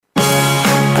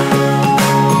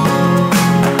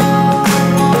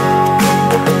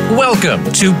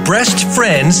Welcome to Breast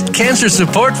Friends Cancer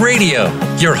Support Radio.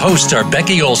 Your hosts are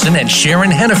Becky Olson and Sharon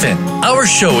Hennepin. Our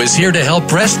show is here to help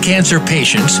breast cancer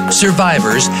patients,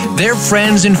 survivors, their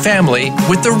friends and family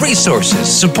with the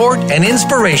resources, support, and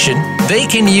inspiration they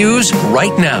can use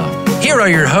right now. Here are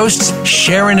your hosts,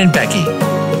 Sharon and Becky.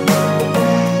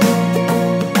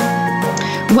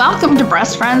 Welcome to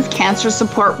Breast Friends Cancer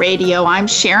Support Radio. I'm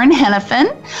Sharon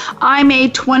Hennepin. I'm a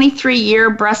 23-year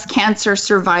breast cancer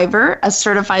survivor, a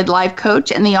certified life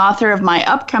coach, and the author of my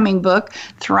upcoming book,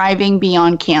 Thriving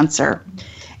Beyond Cancer.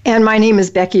 And my name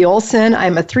is Becky Olson.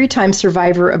 I'm a 3-time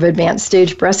survivor of advanced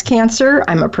stage breast cancer.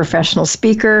 I'm a professional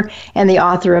speaker and the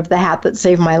author of The Hat That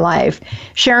Saved My Life.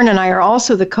 Sharon and I are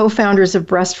also the co-founders of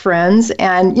Breast Friends.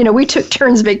 And, we took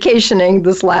turns vacationing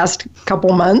this last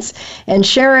couple months. And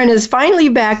Sharon is finally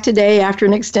back today after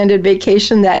an extended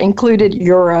vacation that included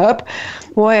Europe.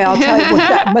 Boy, I'll tell you what,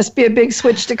 that must be a big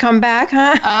switch to come back,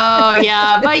 huh? Oh,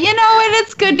 yeah. But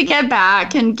it's good to get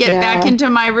back and get back into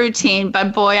my routine.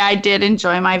 But boy, I did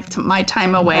enjoy my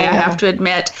time away, I have to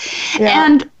admit.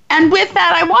 Yeah. And with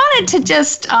that, I wanted to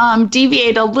just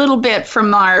deviate a little bit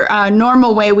from our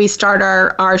normal way we start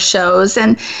our shows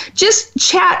and just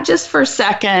chat just for a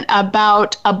second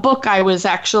about a book I was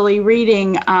actually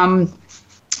reading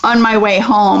on my way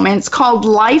home, and it's called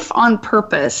Life on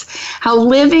Purpose, How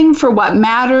Living for What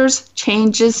Matters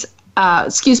Changes, how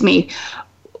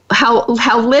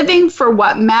living for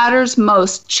what matters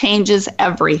most changes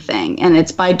everything. And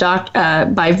it's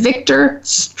by Victor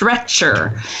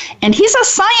Stretcher. And he's a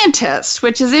scientist,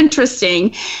 which is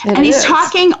interesting. He's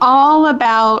talking all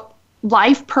about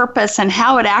life purpose and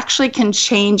how it actually can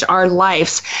change our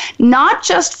lives, not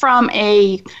just from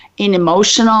an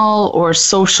emotional or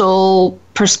social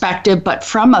perspective, but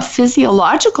from a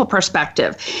physiological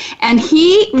perspective. And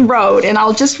he wrote, and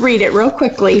I'll just read it real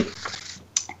quickly,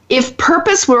 if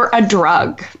purpose were a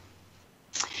drug.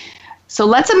 So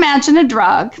let's imagine a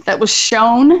drug that was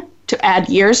shown to add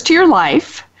years to your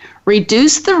life,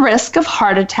 reduce the risk of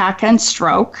heart attack and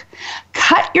stroke,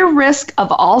 cut your risk of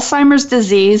Alzheimer's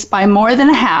disease by more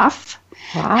than half,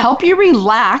 help you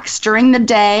relax during the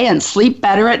day and sleep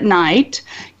better at night,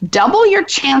 double your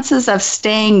chances of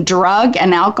staying drug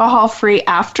and alcohol-free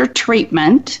after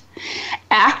treatment,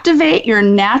 activate your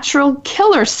natural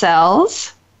killer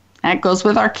cells, that goes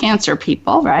with our cancer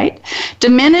people, right?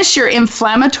 Diminish your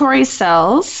inflammatory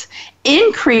cells,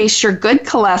 increase your good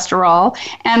cholesterol,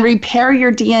 and repair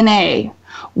your DNA.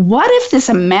 What if this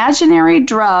imaginary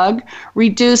drug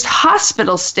reduced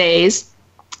hospital stays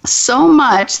so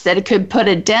much that it could put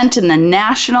a dent in the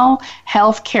national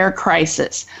health care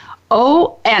crisis?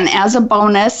 Oh, and as a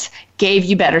bonus, gave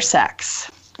you better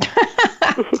sex.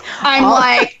 I'm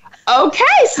like, okay,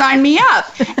 sign me up.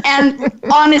 And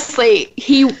honestly,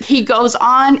 he goes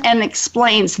on and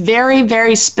explains very,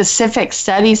 very specific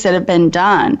studies that have been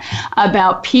done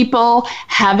about people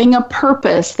having a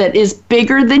purpose that is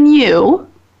bigger than you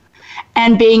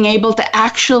and being able to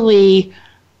actually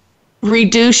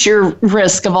reduce your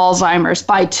risk of Alzheimer's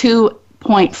by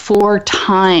 2.4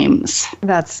 times.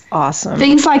 That's awesome.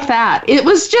 Things like that. It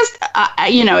was just,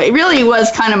 it really was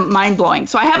kind of mind-blowing.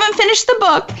 So I haven't finished the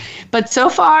book, but so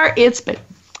far it's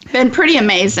been pretty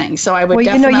amazing. So I would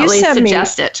definitely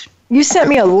suggest it. You sent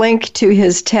me a link to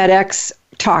his TEDx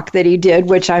talk that he did,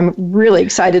 which I'm really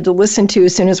excited to listen to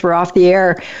as soon as we're off the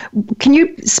air. Can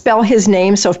you spell his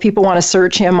name so if people want to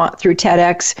search him through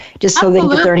TEDx, just so they can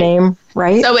get their name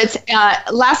right? So it's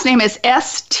last name is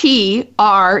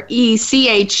Strecher.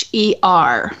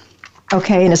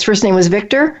 Okay, and his first name was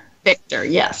Victor? Victor,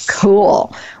 yes.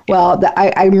 Cool. Well,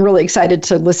 I'm really excited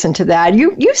to listen to that.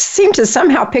 You seem to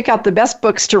somehow pick out the best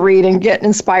books to read and get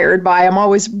inspired by. I'm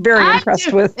always very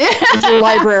impressed with the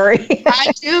library.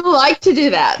 I do like to do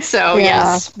that. So,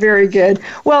 yes. Very good.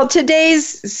 Well,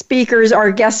 today's speakers, our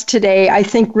guests today, I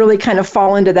think really kind of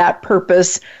fall into that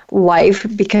purpose life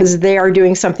because they are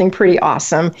doing something pretty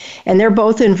awesome. And they're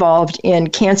both involved in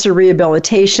cancer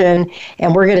rehabilitation,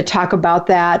 and we're going to talk about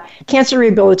that. Cancer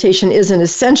rehabilitation is an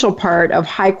essential part of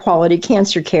high-quality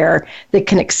cancer care that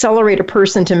can accelerate a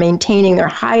person to maintaining their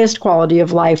highest quality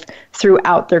of life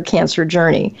throughout their cancer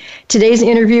journey. Today's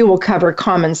interview will cover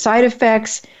common side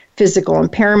effects, physical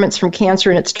impairments from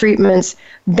cancer and its treatments,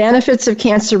 benefits of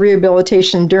cancer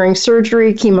rehabilitation during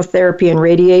surgery, chemotherapy, and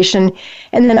radiation,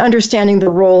 and then understanding the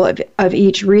role of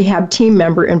each rehab team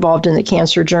member involved in the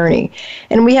cancer journey.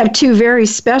 And we have two very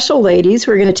special ladies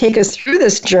who are going to take us through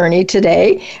this journey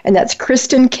today, and that's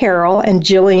Kristen Carroll and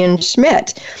Jillian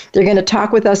Schmidt. They're going to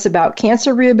talk with us about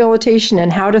cancer rehabilitation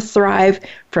and how to thrive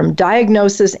from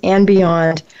diagnosis and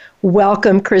beyond.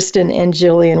 Welcome, Kristen and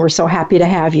Jillian. We're so happy to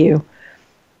have you.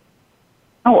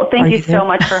 Oh, well, thank you so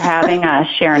much for having us,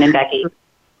 Sharon and Becky.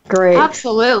 Great.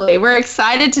 Absolutely. We're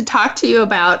excited to talk to you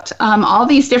about all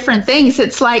these different things.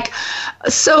 It's like,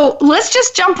 so let's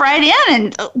just jump right in.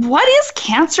 And what is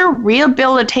cancer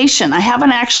rehabilitation? I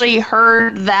haven't actually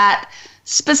heard that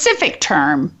specific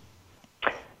term.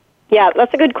 Yeah,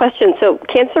 that's a good question. So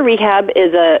cancer rehab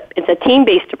is a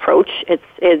team-based approach. It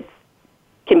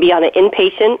can be on an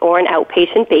inpatient or an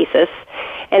outpatient basis,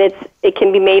 and it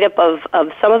can be made up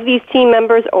of some of these team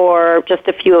members or just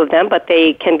a few of them, but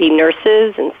they can be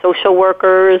nurses and social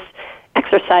workers,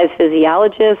 exercise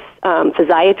physiologists,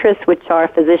 physiatrists, which are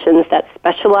physicians that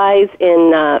specialize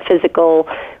in physical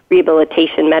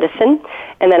rehabilitation medicine,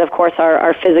 and then, of course,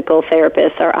 our physical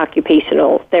therapists, our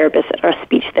occupational therapists, and our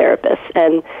speech therapists.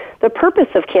 And the purpose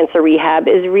of cancer rehab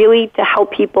is really to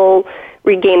help people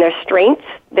regain their strength,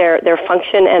 their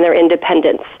function, and their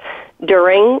independence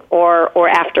during or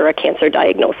after a cancer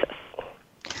diagnosis.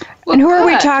 And who are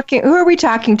we talking? Who are we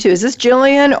talking to? Is this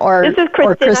Jillian or this is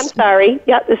Kristen? I'm sorry.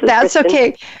 Yeah, this is. That's Kristen.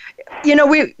 Okay. You know,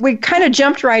 we kind of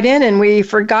jumped right in, and we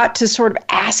forgot to sort of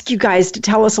ask you guys to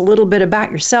tell us a little bit about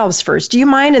yourselves first. Do you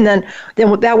mind? And then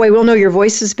that way we'll know your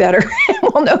voices better.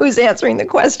 We'll know who's answering the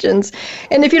questions.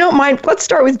 And if you don't mind, let's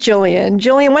start with Jillian.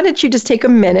 Jillian, why don't you just take a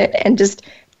minute and just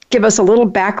give us a little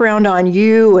background on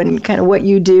you and kind of what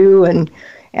you do and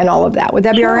all of that. Would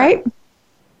that be all right?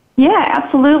 Yeah,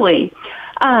 absolutely.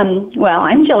 Well,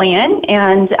 I'm Jillian,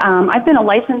 and I've been a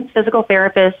licensed physical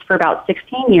therapist for about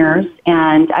 16 years,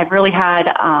 and I've really had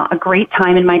a great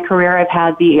time in my career. I've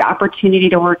had the opportunity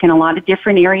to work in a lot of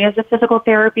different areas of physical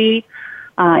therapy,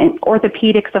 in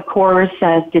orthopedics, of course,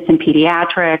 did some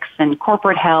pediatrics and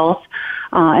corporate health,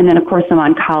 and then, of course, some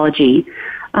oncology.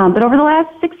 But over the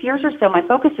last 6 years or so, my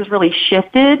focus has really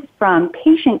shifted from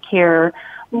patient care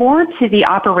more to the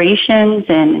operations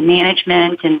and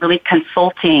management and really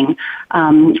consulting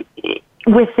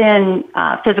within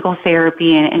physical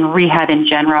therapy and rehab in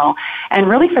general. And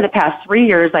really for the past 3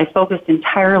 years, I focused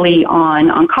entirely on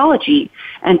oncology,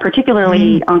 and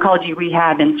particularly oncology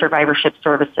rehab and survivorship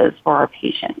services for our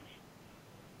patients.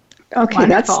 Okay,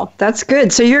 that's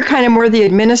good. So you're kind of more the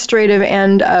administrative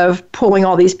end of pulling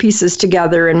all these pieces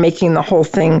together and making the whole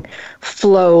thing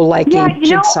flow like a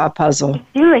jigsaw puzzle.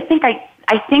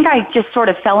 I think I just sort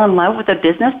of fell in love with the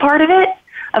business part of it.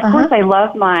 Of course, I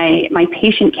love my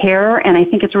patient care, and I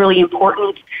think it's really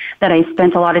important that I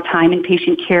spent a lot of time in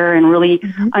patient care and really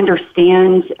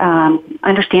understand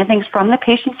things from the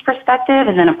patient's perspective,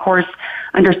 and then, of course,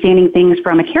 understanding things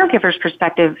from a caregiver's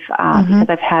perspective, because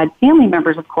I've had family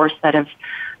members, of course, that have,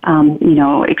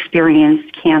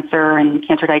 experienced cancer and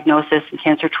cancer diagnosis and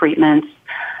cancer treatments.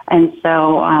 And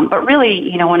so, but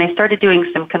really, when I started doing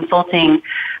some consulting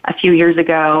a few years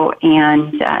ago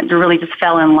and really just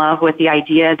fell in love with the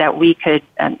idea that we could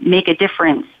make a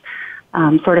difference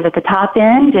sort of at the top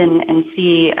end and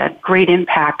see a great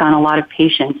impact on a lot of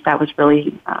patients, that was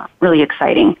really, really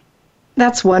exciting.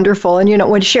 That's wonderful. And,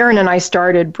 when Sharon and I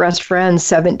started Breast Friends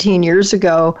 17 years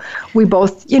ago, we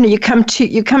both, you come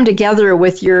together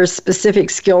with your specific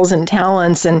skills and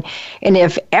talents. And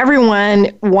if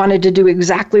everyone wanted to do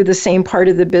exactly the same part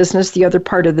of the business, the other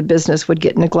part of the business would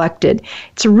get neglected.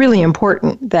 It's really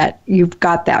important that you've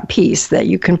got that piece, that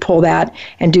you can pull that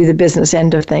and do the business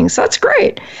end of things. So that's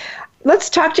great. Let's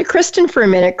talk to Kristen for a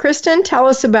minute. Kristen, tell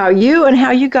us about you and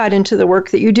how you got into the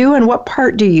work that you do and what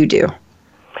part do you do?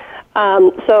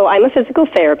 So I'm a physical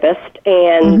therapist,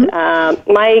 and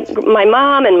my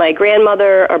mom and my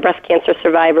grandmother are breast cancer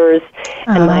survivors,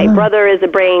 and my brother is a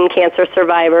brain cancer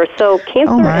survivor. So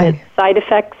cancer and its side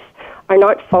effects are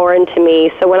not foreign to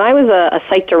me. So when I was a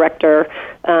site director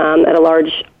at a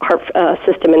large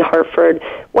system in Hartford,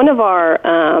 one of our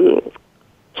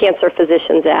cancer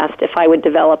physicians asked if I would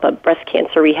develop a breast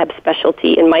cancer rehab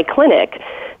specialty in my clinic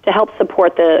to help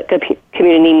support the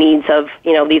community needs of,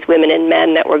 these women and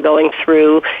men that were going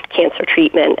through cancer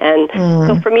treatment. And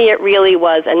so for me, it really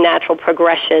was a natural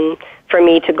progression for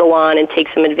me to go on and take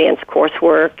some advanced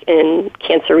coursework in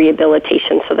cancer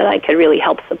rehabilitation so that I could really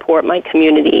help support my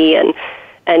community.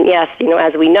 And yes,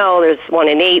 as we know, there's 1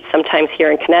 in 8. Sometimes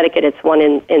here in Connecticut, it's 1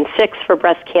 in 6 for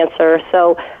breast cancer.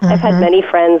 So I've had many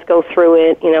friends go through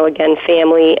it, again,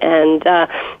 family. And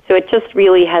so it just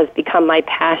really has become my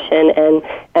passion.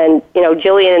 And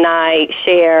Jillian and I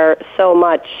share so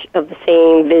much of the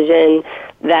same vision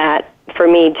that for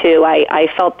me, too, I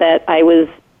felt that I was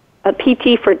a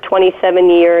PT for 27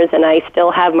 years, and I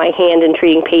still have my hand in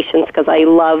treating patients because I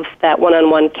love that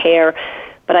one-on-one care.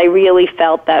 But I really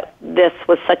felt that this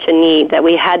was such a need that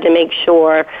we had to make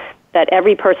sure that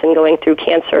every person going through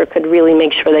cancer could really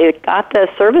make sure they got the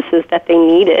services that they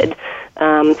needed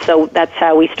So that's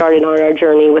how we started on our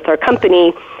journey with our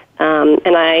company.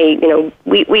 And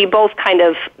we both kind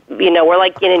of, we're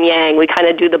like yin and yang. We kind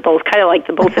of do the both, kind of like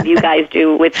the both of you guys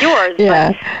do with yours.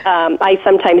 Yeah. But I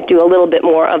sometimes do a little bit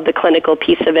more of the clinical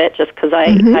piece of it just because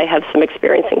I have some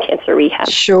experience in cancer rehab.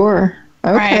 Sure.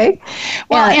 Okay. Right.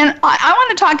 Well, and I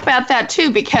want to talk about that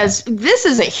too, because this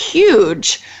is a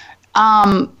huge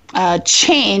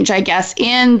change, I guess,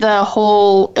 in the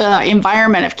whole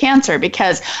environment of cancer.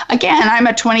 Because, again, I'm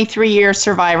a 23-year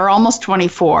survivor, almost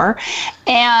 24.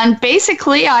 And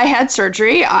basically, I had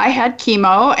surgery, I had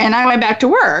chemo, and I went back to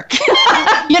work.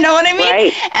 You know what I mean?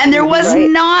 Right. And there was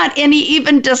not any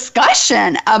even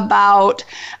discussion about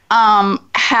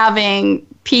having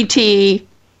PT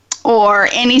or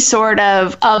any sort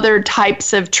of other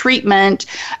types of treatment,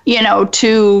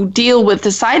 to deal with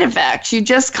the side effects. You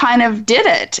just kind of did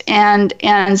it. And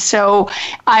so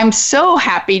I'm so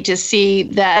happy to see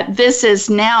that this is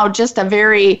now just a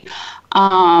very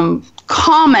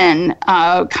common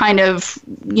kind of,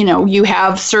 you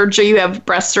have surgery, you have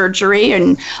breast surgery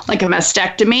and like a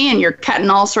mastectomy, and you're cutting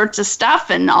all sorts of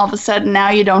stuff, and all of a sudden now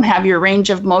you don't have your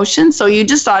range of motion, so you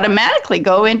just automatically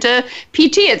go into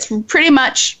PT. It's pretty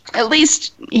much, at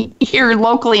least here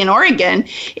locally in Oregon,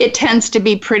 it tends to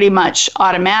be pretty much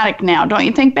automatic now. Don't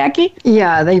you think, Becky?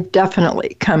 Yeah, they've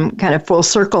definitely come kind of full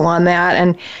circle on that.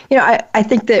 And, I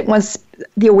think that once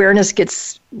the awareness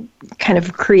gets kind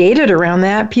of created around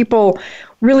that, people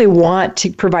really want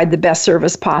to provide the best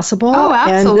service possible. Oh,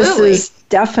 absolutely. And this is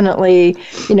definitely,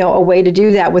 a way to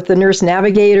do that with the nurse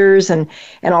navigators and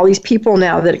all these people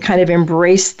now that kind of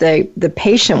embrace the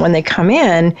patient when they come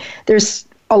in. There's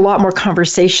a lot more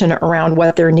conversation around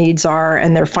what their needs are,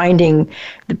 and they're finding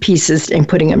the pieces and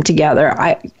putting them together.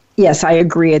 Yes, I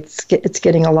agree. It's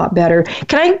getting a lot better.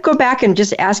 Can I go back and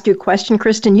just ask you a question,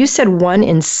 Kristen? You said 1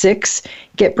 in 6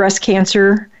 get breast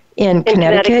cancer in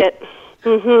Connecticut.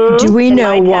 Mm-hmm. Do we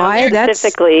know why?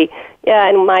 Specifically,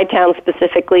 in my town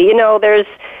specifically.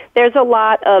 There's a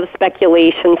lot of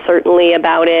speculation, certainly,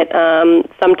 about it.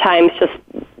 Sometimes just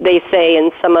they say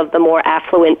in some of the more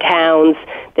affluent towns,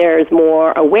 there's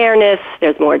more awareness,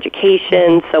 there's more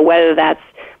education. So whether that's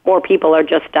more people are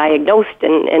just diagnosed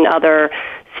in other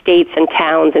states and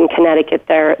towns. In Connecticut,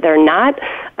 they're not.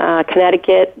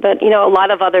 Connecticut, but a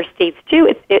lot of other states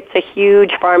too. It's a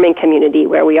huge farming community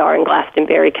where we are in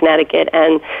Glastonbury, Connecticut,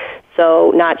 and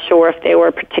so not sure if there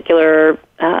were particular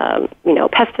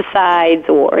pesticides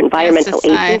or environmental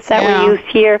agents that we use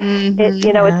here. Mm-hmm.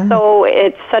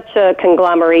 It's such a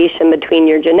conglomeration between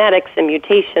your genetics and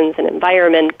mutations and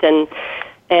environment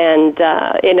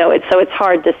it's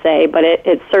hard to say, but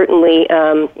it certainly,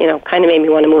 kind of made me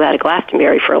want to move out of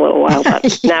Glastonbury for a little while,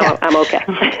 but now I'm okay.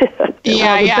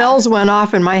 The bells went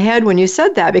off in my head when you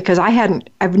said that, because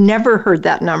I've never heard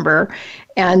that number,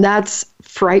 and that's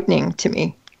frightening to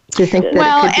me. To think that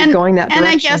it could be going that direction.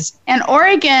 And I guess, and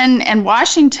Oregon and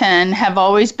Washington have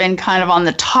always been kind of on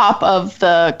the top of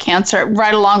the cancer,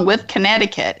 right along with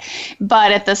Connecticut.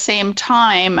 But at the same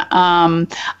time,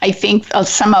 I think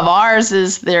some of ours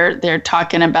is they're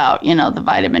talking about, the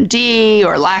vitamin D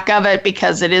or lack of it,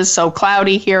 because it is so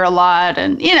cloudy here a lot,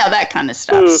 and, that kind of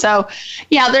stuff. So,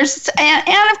 there's,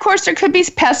 and of course there could be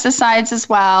pesticides as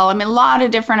well. I mean, a lot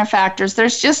of different factors.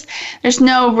 There's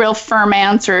no real firm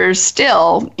answers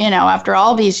still, after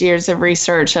all these years of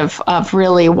research of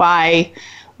really why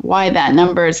that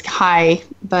number is high.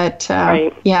 But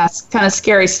it's kind of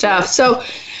scary stuff. So,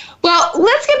 well,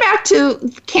 let's get back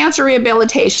to cancer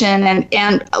rehabilitation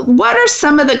and what are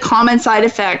some of the common side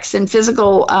effects and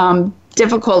physical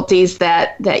difficulties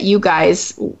that you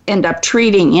guys end up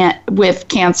treating with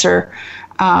cancer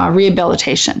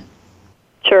rehabilitation?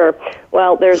 Sure.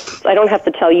 Well, I don't have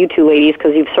to tell you two ladies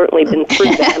because you've certainly been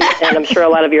through them, and I'm sure a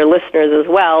lot of your listeners as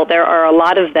well. There are a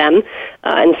lot of them,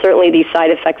 and certainly these side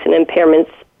effects and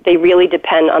impairments, they really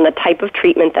depend on the type of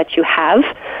treatment that you have,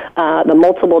 the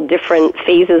multiple different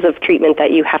phases of treatment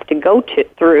that you have to go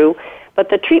through. But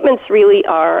the treatments really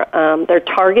are, they're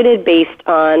targeted based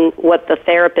on what the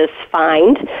therapists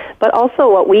find, but also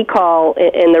what we call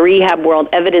in the rehab world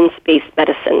evidence-based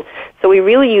medicine. So we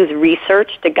really use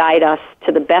research to guide us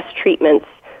to the best treatments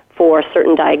for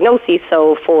certain diagnoses.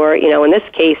 So for, in this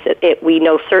case, we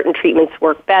know certain treatments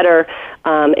work better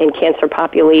in cancer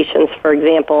populations. For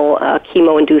example,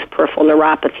 chemo-induced peripheral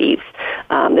neuropathies.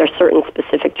 There are certain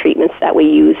specific treatments that we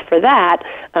use for that,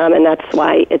 and that's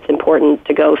why it's important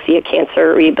to go see a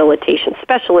cancer rehabilitation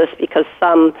specialist, because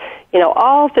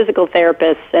all physical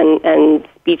therapists and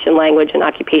speech and language and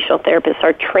occupational therapists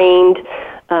are trained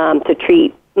to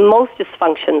treat most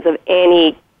dysfunctions of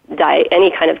any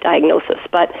kind of diagnosis.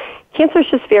 But, cancer is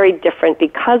just very different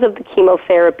because of the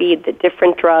chemotherapy, the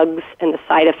different drugs, and the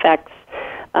side effects.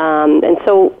 And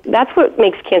so that's what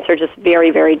makes cancer just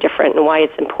very, very different, and why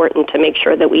it's important to make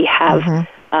sure that we have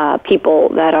people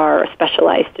that are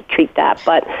specialized to treat that.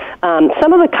 But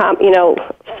some of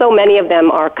the, so many of them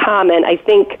are common. I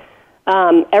think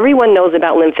everyone knows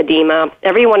about lymphedema.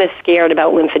 Everyone is scared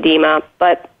about lymphedema,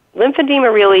 but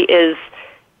lymphedema really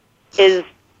is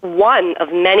one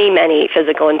of many, many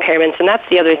physical impairments, and that's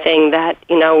the other thing that,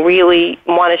 really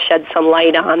want to shed some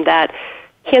light on, that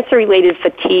cancer-related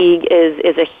fatigue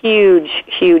is a huge,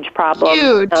 huge problem.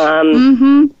 Huge.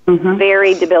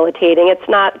 Very debilitating. It's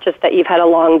not just that you've had a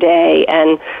long day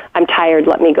and I'm tired,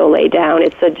 let me go lay down.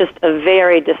 It's just a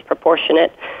very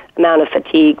disproportionate amount of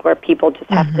fatigue where people just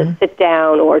have to sit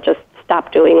down or just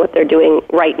stop doing what they're doing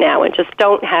right now and just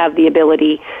don't have the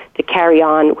ability to carry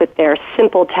on with their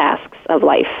simple tasks of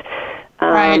life.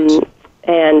 Right.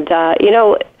 And,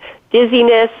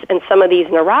 dizziness and some of these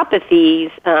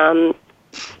neuropathies,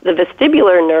 the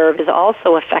vestibular nerve is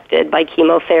also affected by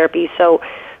chemotherapy. So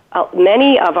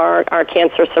many of our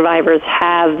cancer survivors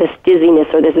have this dizziness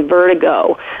or this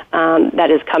vertigo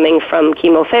that is coming from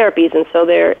chemotherapies. And so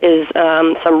there is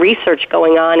some research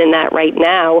going on in that right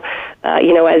now.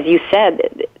 As you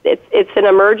said, it's an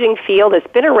emerging field. It's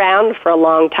been around for a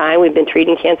long time. We've been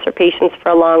treating cancer patients for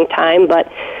a long time,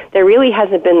 but there really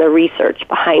hasn't been the research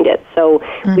behind it. So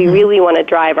we really want to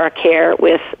drive our care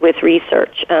with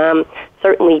research.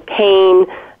 Certainly pain,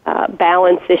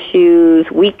 balance issues,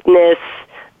 weakness,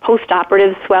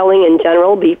 post-operative swelling in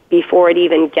general before it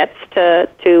even gets to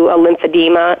a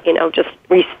lymphedema, just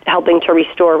helping to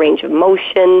restore range of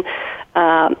motion.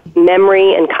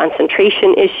 Memory and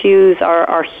concentration issues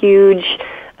are huge.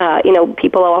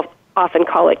 People often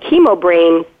call it chemo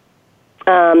brain,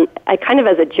 I kind of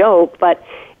as a joke, but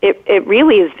it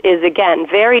really is again,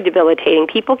 very debilitating.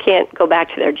 People can't go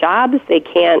back to their jobs. They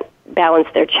can't balance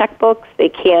their checkbooks. They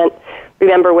can't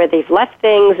remember where they've left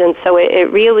things. And so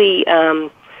it really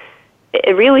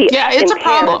it's a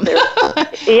problem.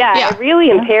 It really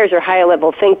impairs your higher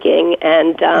level thinking.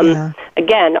 And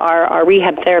again, our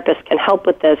rehab therapists can help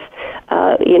with this.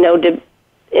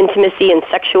 Intimacy and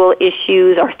sexual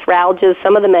issues, arthralgias,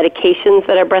 some of the medications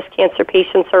that our breast cancer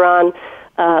patients are on,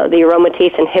 the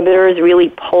aromatase inhibitors really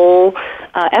pull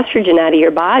estrogen out of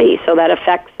your body, so that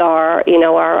affects our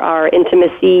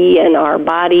intimacy and our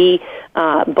body,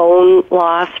 bone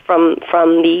loss from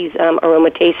these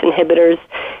aromatase inhibitors.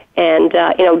 And,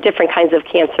 different kinds of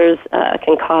cancers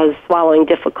can cause swallowing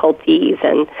difficulties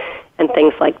and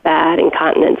things like that,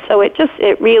 incontinence. So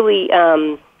it really,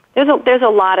 there's a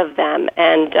lot of them.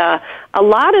 And a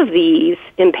lot of these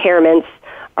impairments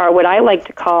are what I like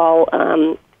to call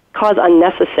cause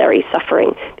unnecessary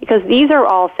suffering, because these are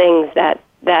all things that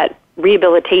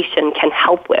rehabilitation can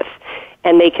help with.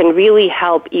 And they can really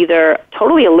help either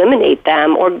totally eliminate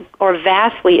them or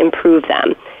vastly improve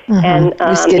them. And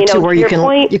just get to where you can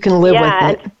live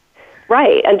with it.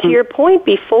 Right. And to your point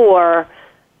before,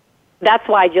 that's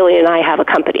why Jillian and I have a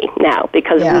company now,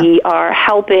 because we are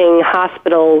helping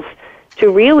hospitals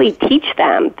to really teach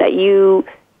them that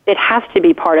it has to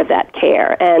be part of that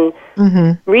care. And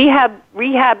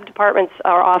rehab departments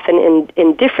are often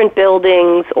in different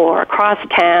buildings or across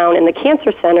town, and the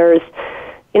cancer centers,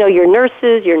 your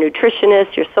nurses, your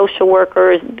nutritionists, your social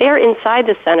workers, they're inside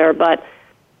the center, but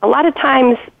a lot of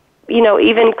times,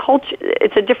 even culture,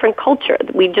 it's a different culture.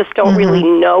 We just don't really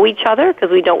know each other because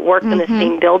we don't work in the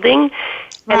same building.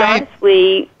 And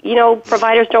honestly,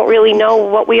 providers don't really know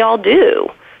what we all do.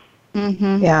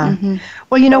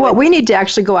 Well, you know what? We need to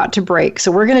actually go out to break. So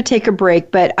we're going to take a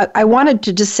break. But I wanted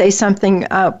to just say something.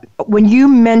 When you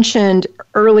mentioned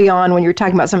early on, when you were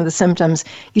talking about some of the symptoms,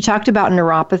 you talked about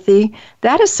neuropathy.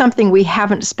 That is something we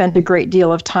haven't spent a great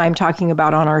deal of time talking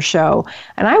about on our show.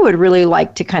 And I would really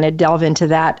like to kind of delve into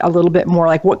that a little bit more,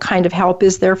 like what kind of help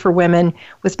is there for women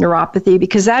with neuropathy?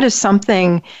 Because that is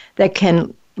something that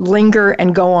can linger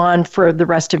and go on for the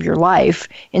rest of your life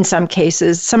in some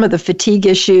cases. Some of the fatigue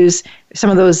issues, some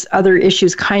of those other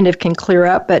issues kind of can clear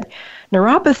up, but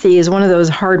neuropathy is one of those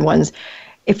hard ones.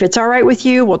 If it's all right with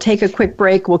you, we'll take a quick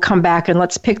break. We'll come back and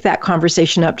let's pick that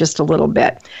conversation up just a little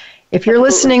bit. If you're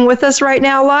listening with us right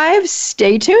now live,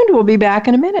 stay tuned. We'll be back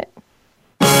in a minute.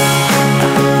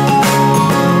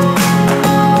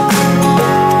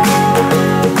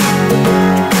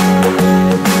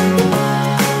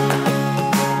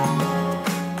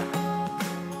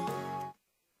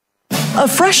 A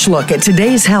fresh look at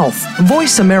today's health.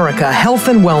 Voice America Health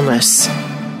and Wellness.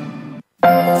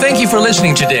 Thank you for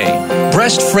listening today.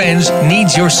 Breast Friends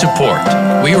needs your support.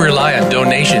 We rely on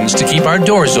donations to keep our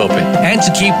doors open and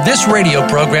to keep this radio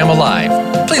program alive.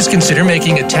 Please consider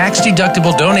making a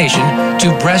tax-deductible donation to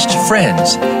Breast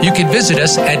Friends. You can visit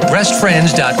us at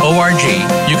breastfriends.org.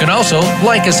 You can also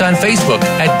like us on Facebook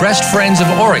at Breast Friends of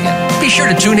Oregon. Be sure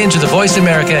to tune in to the Voice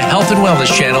America Health and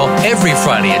Wellness channel every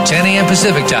Friday at 10 a.m.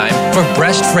 Pacific Time for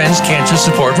Breast Friends Cancer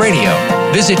Support Radio.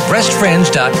 Visit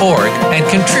breastfriends.org and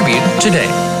contribute today.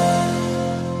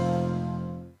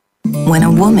 When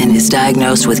a woman is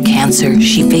diagnosed with cancer,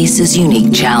 she faces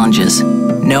unique challenges.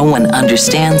 No one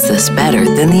understands this better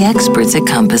than the experts at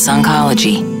Compass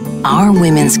Oncology. Our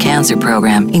women's cancer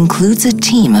program includes a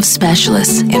team of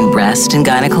specialists in breast and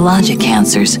gynecologic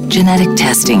cancers, genetic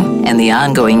testing, and the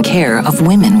ongoing care of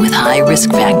women with high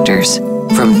risk factors.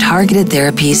 From targeted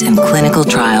therapies and clinical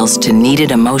trials to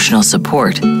needed emotional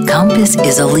support, Compass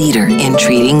is a leader in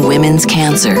treating women's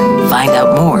cancer. Find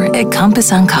out more at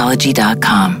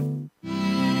CompassOncology.com.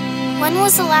 When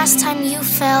was the last time you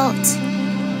felt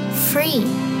free?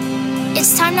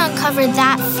 It's time to uncover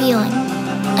that feeling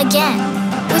again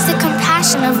with the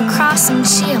compassion of a cross and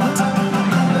shield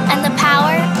and the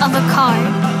power of a card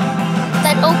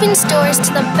that opens doors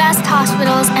to the best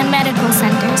hospitals and medical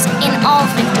centers in all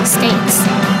 50 states,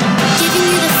 giving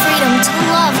you the freedom to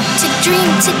love, to dream,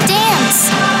 to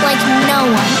dance like no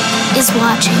one is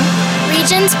watching.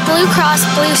 Regents Blue Cross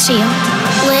Blue Shield.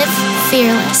 Live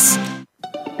fearless.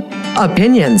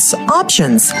 Opinions,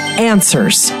 options,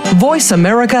 answers. Voice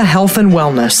America Health and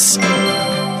Wellness.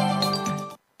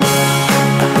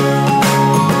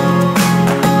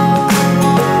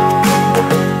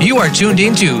 You are tuned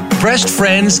into Breast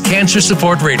Friends Cancer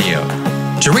Support Radio.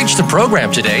 To reach the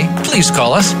program today, please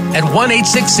call us at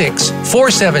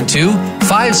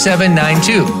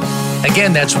 1-866-472-5792.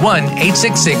 Again, that's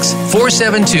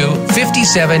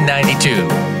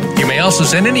 1-866-472-5792. You may also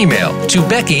send an email to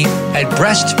Becky at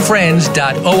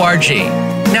breastfriends.org.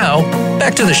 Now,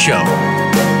 back to the show.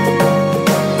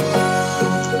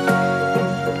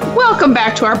 Welcome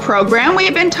back to our program. We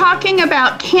have been talking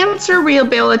about cancer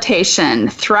rehabilitation,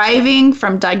 thriving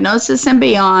from diagnosis and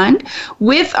beyond,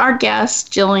 with our guests,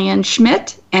 Jillian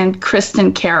Schmidt and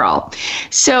Kristen Carroll.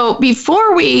 So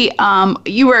before it's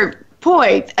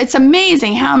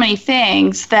amazing how many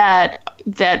things that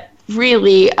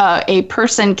really a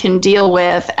person can deal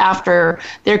with after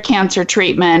their cancer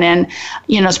treatment. And,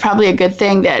 it's probably a good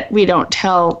thing that we don't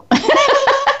tell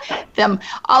them,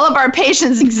 all of our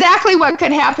patients, exactly what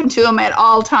could happen to them at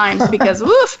all times, because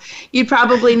you'd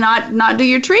probably not do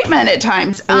your treatment at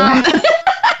times.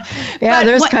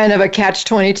 There's kind of a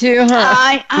catch-22,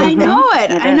 huh? I know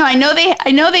it. I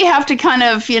know they have to kind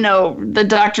of, the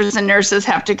doctors and nurses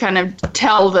have to kind of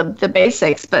tell the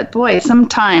basics, but boy,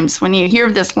 sometimes when you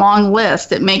hear this long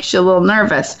list, it makes you a little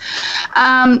nervous.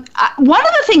 One of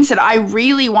the things that I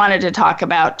really wanted to talk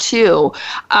about too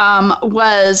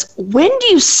was, when do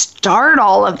you start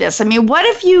all of this? I mean, what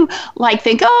if you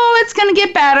think, it's going to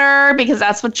get better because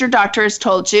that's what your doctor has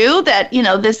told you, that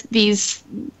these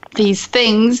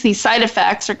side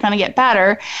effects are going to get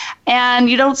better, and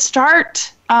you don't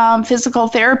start physical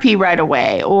therapy right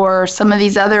away, or some of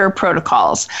these other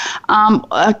protocols.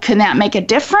 Can that make a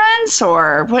difference,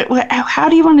 or how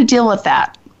do you want to deal with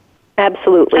that?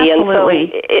 Absolutely. And so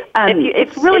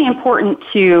it's really important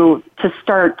to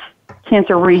start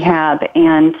cancer rehab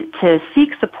and to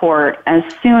seek support as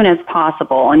soon as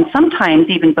possible, and sometimes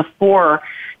even before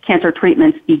cancer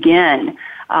treatments begin.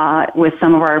 With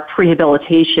some of our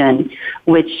prehabilitation,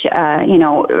 which,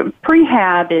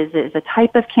 prehab is a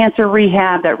type of cancer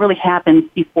rehab that really happens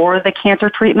before the cancer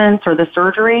treatments or the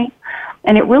surgery.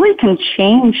 And it really can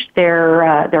change their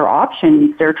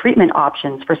options, their treatment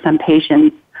options for some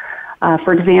patients.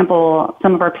 For example,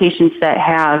 some of our patients that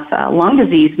have lung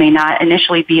disease may not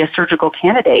initially be a surgical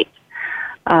candidate.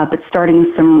 But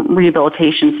starting some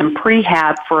rehabilitation, some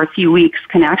prehab for a few weeks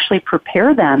can actually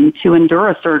prepare them to endure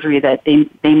a surgery that they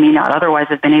may not otherwise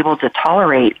have been able to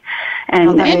tolerate.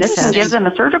 And this can give them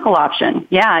a surgical option.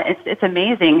 Yeah, it's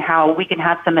amazing how we can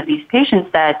have some of these patients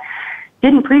that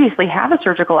didn't previously have a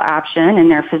surgical option,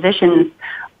 and their physicians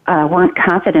weren't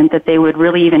confident that they would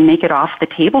really even make it off the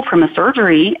table from a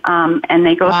surgery, and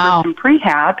they go through some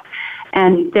prehab,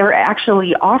 and they're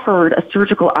actually offered a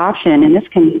surgical option, and this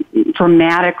can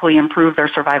dramatically improve their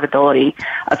survivability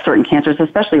of certain cancers,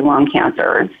 especially lung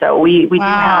cancer. So we do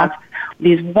have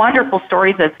these wonderful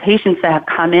stories of patients that have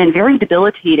come in very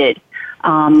debilitated,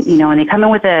 and they come in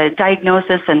with a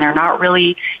diagnosis, and they're not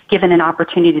really given an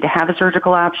opportunity to have a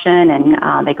surgical option,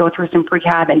 and they go through some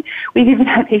prehab, and we've even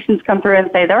had patients come through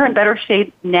and say they're in better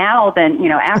shape now than,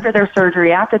 after their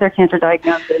surgery, after their cancer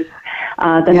diagnosis.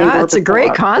 than they were before. It's a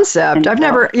great concept. And I've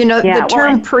never, the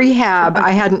term prehab,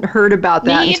 I hadn't heard about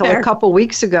that until a couple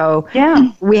weeks ago.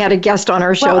 Yeah. We had a guest on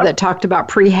our show that talked about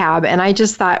prehab, and I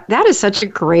just thought that is such a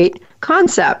great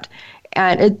concept.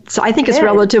 And I think it's a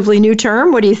relatively new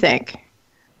term. What do you think?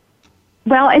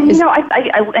 Well, and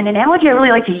an analogy I really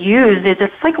like to use is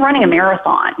it's like running a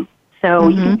marathon. So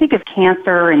you can think of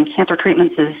cancer and cancer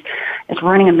treatments as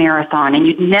running a marathon, and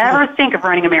you'd never think of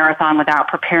running a marathon without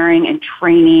preparing and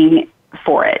training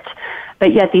for it.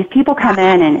 But yet these people come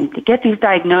in and get these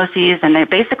diagnoses, and they're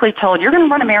basically told, you're going to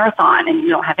run a marathon, and you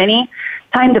don't have any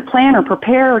time to plan or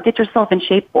prepare or get yourself in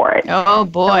shape for it. Oh,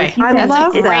 boy. So I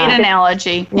love that. Great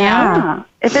analogy. Yeah.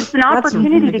 If it's an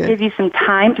opportunity to give you some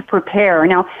time to prepare.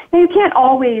 Now, you can't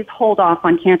always hold off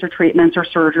on cancer treatments or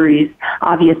surgeries,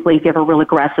 obviously, if you have a real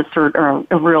aggressive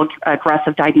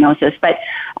diagnosis. But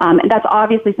that's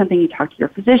obviously something you talk to your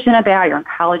physician about, your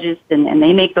oncologist, and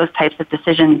they make those types of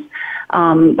decisions.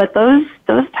 But those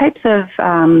types of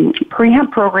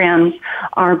prehab programs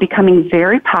are becoming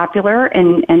very popular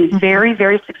and very,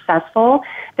 very successful.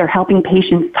 They're helping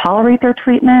patients tolerate their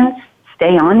treatments,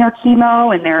 stay on their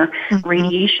chemo and their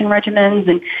radiation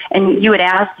regimens. And you had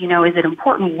asked, is it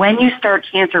important when you start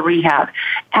cancer rehab?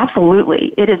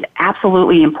 Absolutely. It is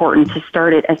absolutely important to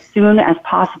start it as soon as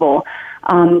possible.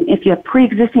 If you have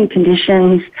pre-existing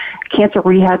conditions, cancer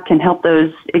rehab can help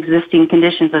those existing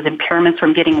conditions, those impairments,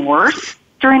 from getting worse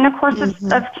during the course of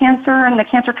cancer and the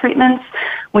cancer treatments.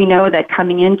 We know that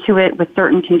coming into it with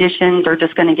certain conditions are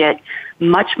just going to get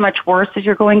much, much worse as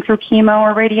you're going through chemo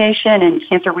or radiation, and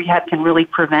cancer rehab can really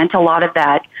prevent a lot of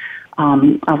that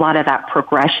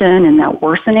progression and that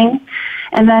worsening.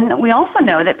 And then we also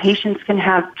know that patients can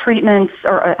have treatments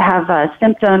or have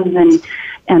symptoms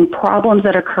and problems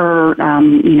that occur,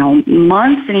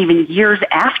 months and even years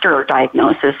after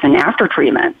diagnosis and after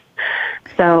treatment.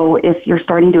 So if you're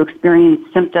starting to experience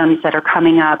symptoms that are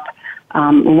coming up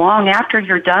long after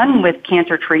you're done with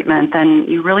cancer treatment, then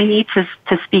you really need to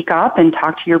speak up and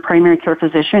talk to your primary care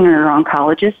physician or your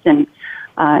oncologist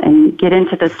and get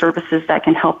into the services that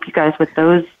can help you guys with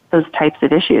those types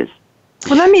of issues.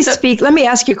 Well, let me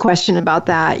ask you a question about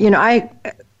that. I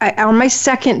on my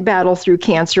second battle through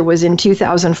cancer was in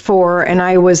 2004, and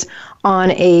I was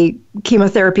on a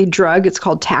chemotherapy drug. It's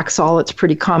called Taxol. It's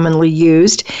pretty commonly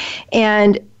used.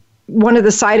 And one of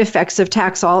the side effects of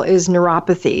Taxol is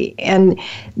neuropathy. And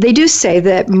they do say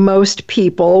that most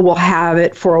people will have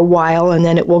it for a while and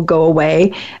then it will go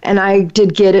away. And I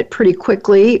did get it pretty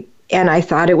quickly, and I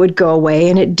thought it would go away,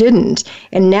 and it didn't.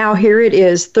 And now here it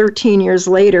is 13 years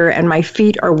later, and my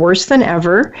feet are worse than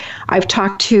ever. I've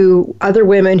talked to other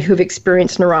women who've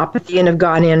experienced neuropathy and have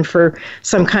gone in for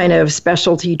some kind of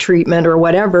specialty treatment or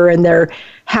whatever, and they're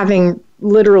having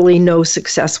literally no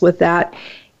success with that.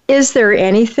 Is there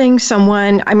anything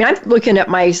I'm looking at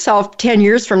myself 10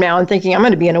 years from now and thinking I'm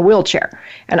going to be in a wheelchair,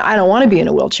 and I don't want to be in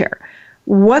a wheelchair.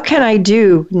 What can I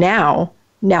do now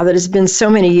that it's been so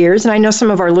many years? And I know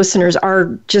some of our listeners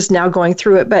are just now going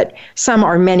through it, but some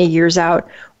are many years out.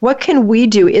 What can we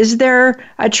do? Is there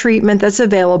a treatment that's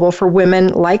available for women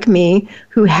like me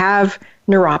who have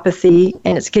neuropathy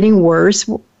and it's getting worse?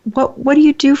 What do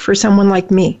you do for someone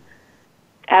like me?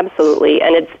 Absolutely,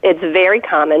 and it's very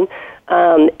common.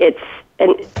 And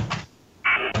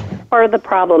part of the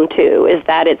problem too is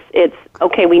that it's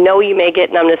okay. We know you may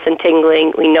get numbness and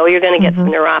tingling. We know you're going to get some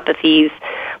neuropathies,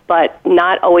 but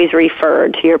not always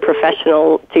referred to your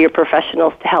professionals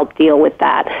to help deal with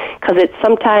that, because it's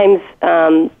sometimes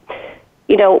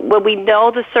when we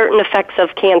know the certain effects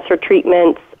of cancer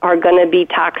treatments are going to be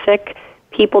toxic,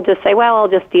 people just say, well, I'll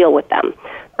just deal with them,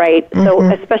 right? So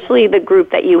especially the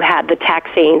group that you had, the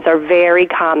taxanes, are very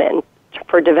common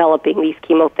for developing these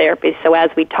chemotherapies. So as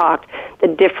we talked, the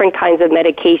different kinds of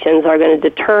medications are going to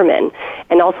determine,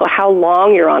 and also how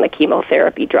long you're on a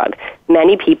chemotherapy drug.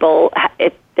 Many people,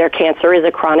 their cancer is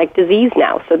a chronic disease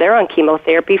now, so they're on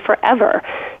chemotherapy forever.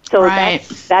 So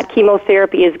that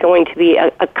chemotherapy is going to be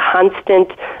a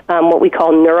constant, what we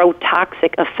call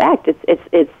neurotoxic effect.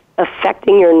 It's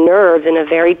affecting your nerves in a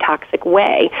very toxic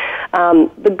way.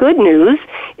 The good news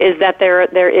is that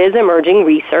there is emerging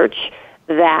research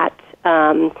that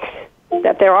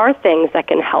there are things that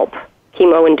can help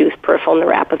chemo-induced peripheral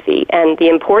neuropathy. And the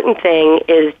important thing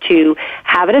is to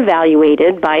have it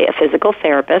evaluated by a physical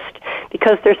therapist,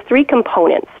 because there's three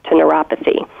components to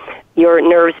neuropathy. Your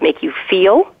nerves make you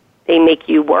feel, they make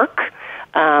you work.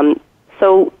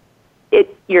 So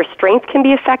your strength can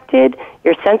be affected,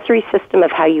 your sensory system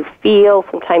of how you feel.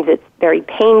 Sometimes it's very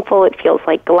painful. It feels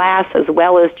like glass, as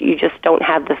well as you just don't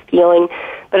have the feeling.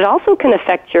 But it also can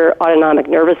affect your autonomic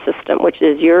nervous system, which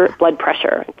is your blood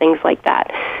pressure and things like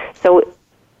that. So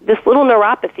this little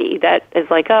neuropathy that is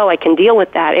like, oh, I can deal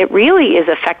with that, it really is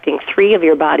affecting 3 of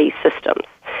your body's systems.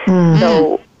 Mm-hmm.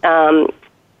 So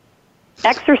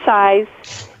exercise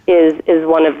is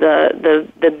one of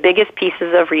the biggest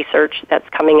pieces of research that's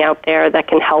coming out there that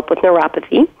can help with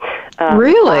neuropathy.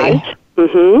 Really? Massage.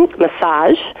 Mm-hmm.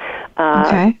 Massage.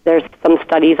 Okay. There's some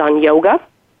studies on yoga.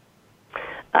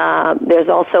 There's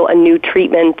also a new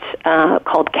treatment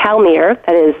called Calmir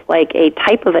that is like a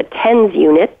type of a TENS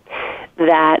unit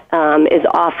that is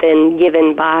often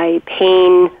given by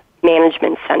pain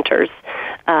management centers.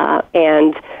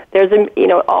 And there's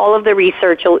all of the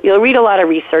research, you'll read a lot of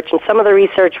research, and some of the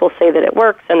research will say that it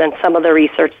works, and then some of the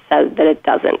research says that it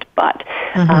doesn't. But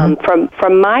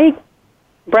from my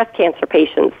breast cancer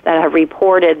patients that have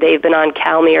reported they've been on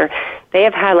Calmir, they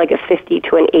have had like a 50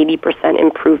 to an 80%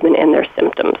 improvement in their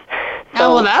symptoms.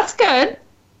 So, well, that's good.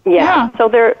 Yeah. So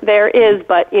there is,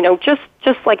 but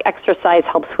just like exercise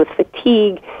helps with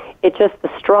fatigue, it just, the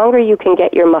stronger you can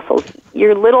get your muscles,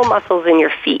 your little muscles in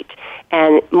your feet,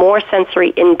 and more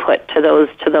sensory input to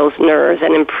those nerves,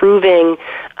 and improving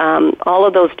all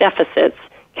of those deficits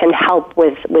can help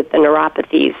with the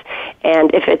neuropathies.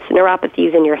 And if it's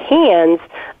neuropathies in your hands,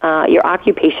 your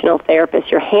occupational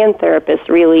therapist, your hand therapist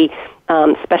really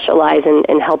specialize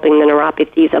in helping the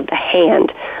neuropathies of the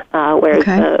hand, whereas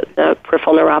the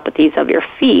peripheral neuropathies of your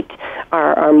feet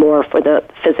are more for the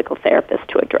physical therapist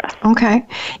to address. Okay.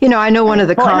 I know one of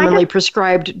the commonly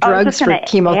prescribed drugs for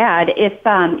chemo. Add, if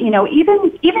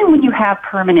even when you have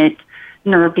permanent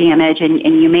nerve damage and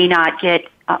you may not get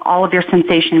all of your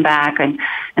sensation back and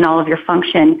all of your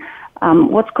function,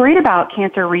 what's great about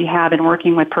cancer rehab and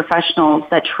working with professionals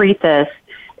that treat this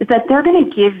is that they're going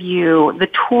to give you the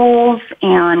tools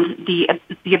and the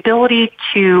ability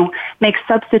to make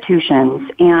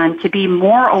substitutions and to be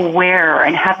more aware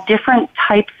and have different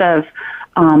types of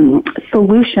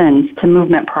solutions to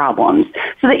movement problems,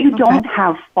 so that you don't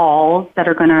have falls that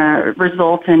are going to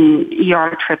result in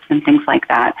ER trips and things like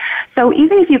that. So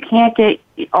even if you can't get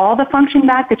all the function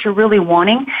back that you're really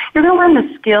wanting, you're going to learn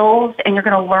the skills, and you're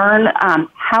going to learn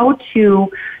how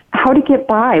to get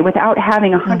by without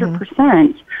having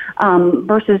 100%.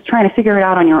 Versus trying to figure it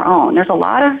out on your own. There's a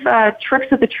lot of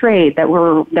tricks of the trade that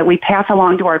we pass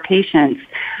along to our patients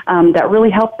that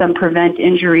really help them prevent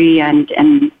injury and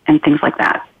things like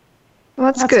that. Well,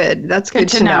 that's good. That's good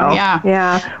to know.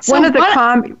 Yeah. So one of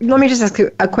the let me just ask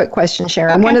a quick question,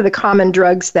 Sharon. Okay. One of the common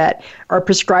drugs that are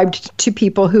prescribed to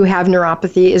people who have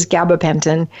neuropathy is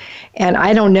gabapentin, and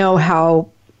I don't know how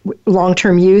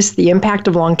the impact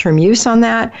of long-term use on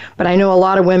that, but I know a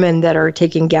lot of women that are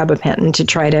taking gabapentin to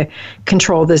try to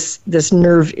control this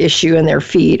nerve issue in their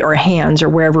feet or hands or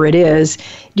wherever it is. Do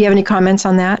you have any comments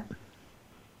on that?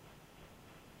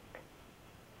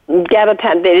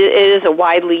 Gabapentin, it is a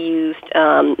widely used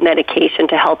medication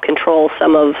to help control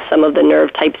some of the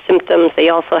nerve type symptoms. They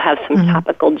also have some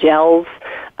topical gels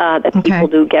that people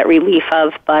do get relief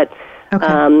of, but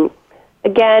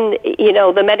again,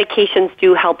 the medications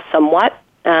do help somewhat,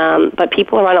 but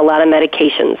people are on a lot of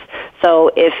medications.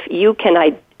 So if you can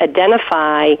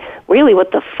identify really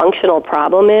what the functional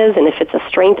problem is, and if it's a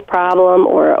strength problem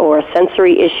or a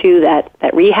sensory issue that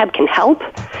rehab can help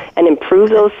and improve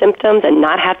those symptoms and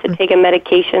not have to take a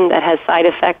medication that has side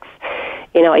effects,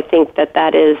 I think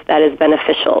that is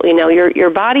beneficial. Your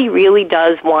body really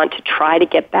does want to try to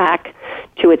get back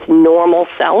to its normal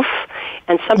self,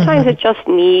 and sometimes it just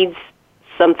needs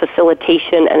some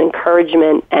facilitation and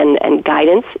encouragement and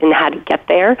guidance in how to get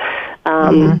there.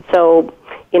 So,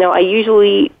 I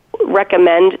usually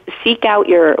recommend seek out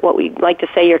what we like to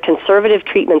say your conservative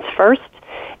treatments first,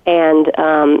 and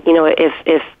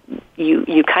if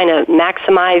you kind of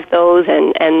maximize those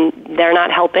and they're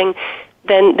not helping,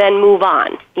 then move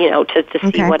on,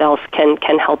 to see what else can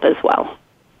help as well.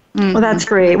 Well, that's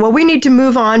great. Well, we need to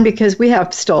move on because we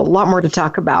have still a lot more to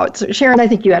talk about. So, Sharon, I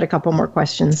think you had a couple more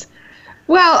questions.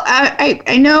 Well,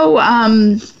 I know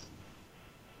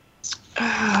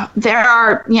there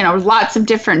are, lots of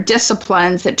different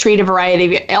disciplines that treat a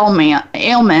variety of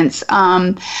ailments.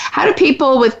 How do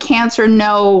people with cancer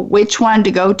know which one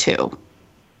to go to?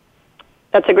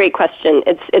 That's a great question.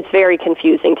 It's very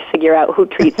confusing to figure out who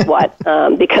treats what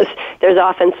because there's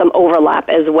often some overlap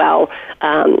as well.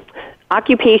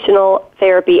 Occupational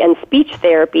therapy and speech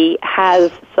therapy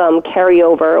has some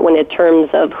carryover when in terms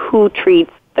of who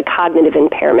treats the cognitive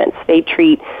impairments. They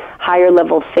treat higher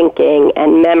level thinking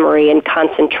and memory and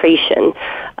concentration.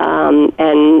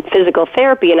 And physical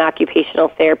therapy and occupational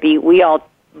therapy, both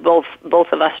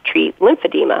of us treat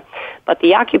lymphedema. But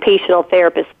the occupational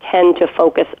therapists tend to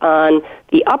focus on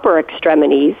the upper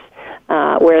extremities,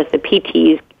 whereas the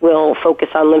PTs will focus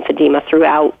on lymphedema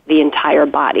throughout the entire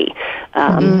body.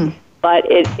 But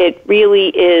it really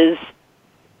is,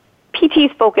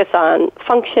 PTs focus on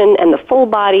function and the full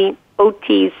body.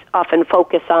 OTs often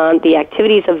focus on the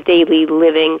activities of daily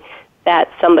living that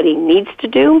somebody needs to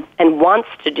do and wants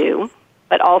to do,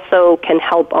 but also can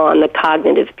help on the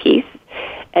cognitive piece.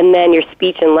 And then your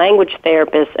speech and language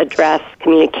therapists address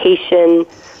communication,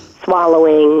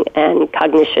 swallowing, and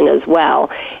cognition as well.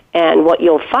 And what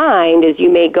you'll find is you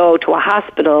may go to a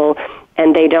hospital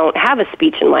and they don't have a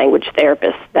speech and language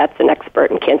therapist that's an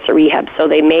expert in cancer rehab, so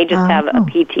they may just have a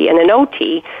PT and an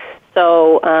OT.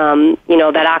 So,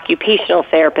 that occupational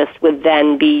therapist would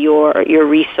then be your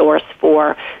resource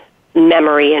for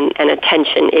memory and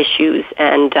attention issues.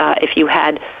 And if you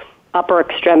had upper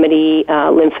extremity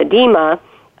lymphedema,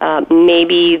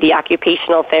 maybe the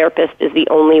occupational therapist is the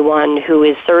only one who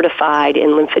is certified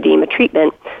in lymphedema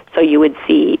treatment, so you would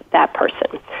see that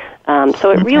person.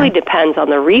 So it really depends on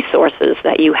the resources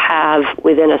that you have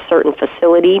within a certain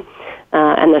facility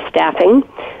and the staffing.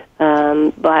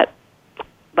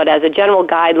 But as a general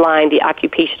guideline, the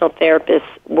occupational therapists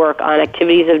work on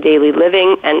activities of daily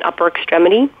living and upper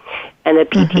extremity, and the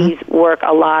PTs work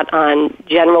a lot on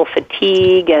general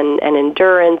fatigue and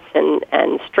endurance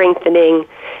and strengthening,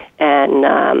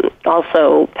 and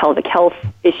also pelvic health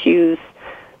issues,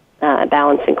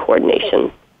 balance and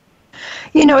coordination.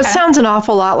 It sounds an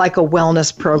awful lot like a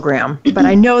wellness program, but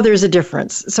I know there's a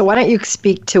difference. So why don't you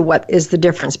speak to what is the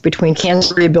difference between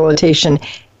cancer rehabilitation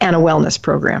and a wellness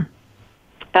program?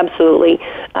 Absolutely.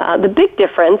 The big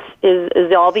difference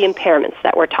is all the impairments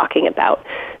that we're talking about.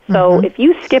 So if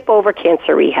you skip over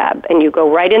cancer rehab and you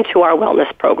go right into our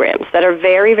wellness programs that are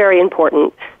very, very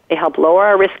important, they help lower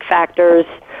our risk factors.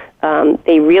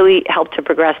 They really help to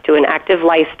progress to an active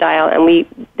lifestyle. And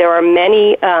there are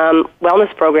many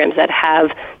wellness programs that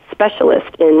have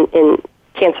specialists in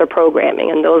cancer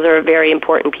programming, and those are very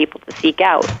important people to seek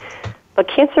out. But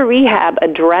cancer rehab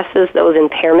addresses those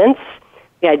impairments.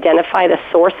 We identify the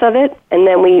source of it, and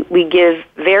then we give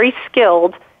very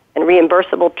skilled and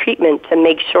reimbursable treatment to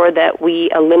make sure that we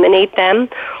eliminate them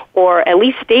or at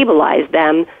least stabilize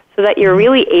them so that you're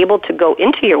really able to go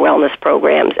into your wellness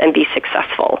programs and be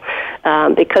successful.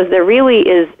 Because there really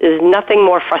is nothing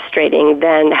more frustrating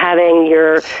than having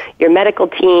your medical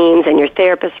teams and your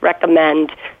therapists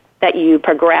recommend that you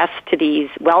progress to these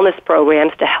wellness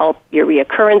programs to help your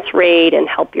reoccurrence rate and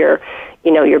help your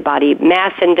body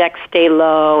mass index stay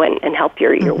low and help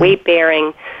your weight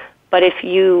bearing. But if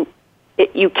you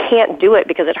can't do it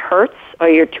because it hurts or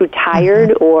you're too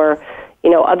tired or,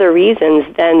 other reasons,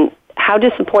 then how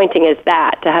disappointing is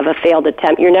that to have a failed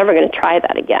attempt? You're never going to try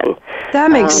that again.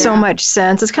 That makes so much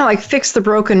sense. It's kind of like fix the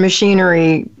broken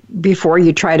machinery before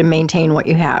you try to maintain what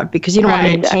you have, because you don't want to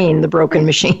maintain the broken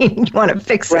machine. You want to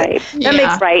fix it. That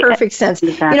makes perfect sense.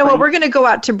 Exactly. You know what? We're going to go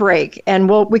out to break, and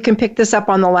we can pick this up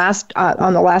on the last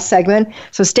segment.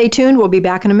 So stay tuned. We'll be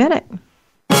back in a minute.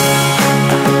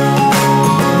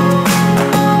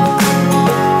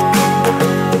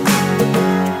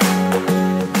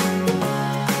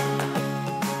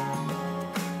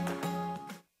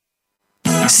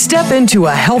 Step into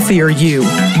a healthier you.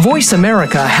 Voice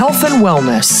America Health and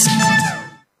Wellness.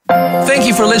 Thank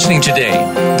you for listening today.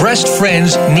 Breast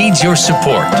Friends needs your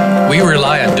support. We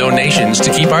rely on donations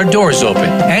to keep our doors open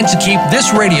and to keep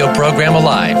this radio program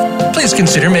alive. Please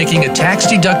consider making a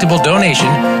tax-deductible donation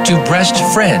to Breast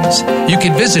Friends. You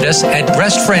can visit us at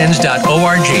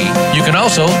breastfriends.org. You can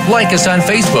also like us on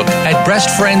Facebook at Breast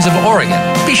Friends of Oregon.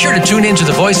 Be sure to tune in to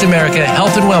the Voice America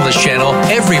Health and Wellness channel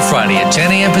every Friday at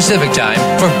 10 a.m. Pacific Time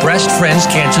for Breast Friends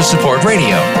Cancer Support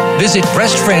Radio. Visit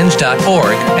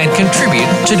breastfriends.org and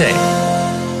contribute today.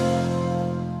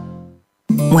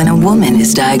 When a woman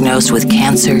is diagnosed with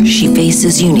cancer, she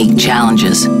faces unique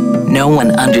challenges. No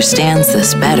one understands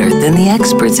this better than the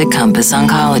experts at Compass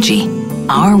Oncology.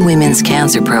 Our women's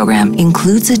cancer program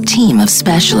includes a team of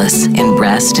specialists in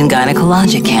breast and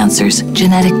gynecologic cancers,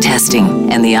 genetic testing,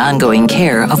 and the ongoing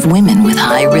care of women with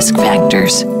high risk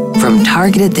factors. From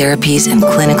targeted therapies and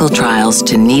clinical trials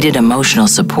to needed emotional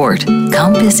support,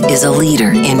 Compass is a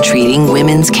leader in treating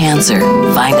women's cancer.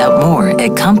 Find out more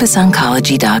at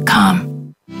CompassOncology.com.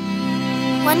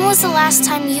 When was the last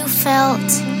time you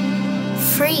felt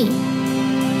free?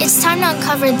 It's time to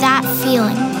uncover that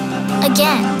feeling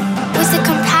again with the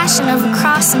compassion of a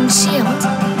cross and shield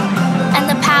and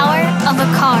the power of a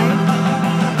card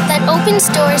that opens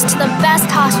doors to the best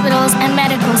hospitals and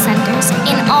medical centers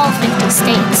in all 50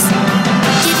 states,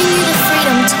 giving you the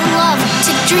freedom to love,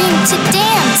 to dream, to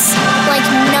dance like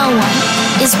no one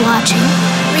is watching.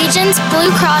 Regions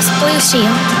Blue Cross Blue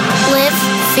Shield. Live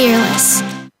fearless.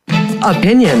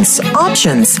 Opinions,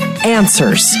 options,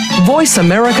 answers. Voice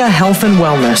America Health and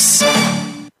Wellness.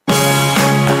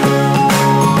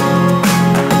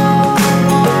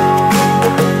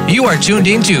 You are tuned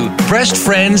into Breast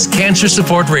Friends Cancer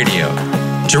Support Radio.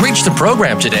 To reach the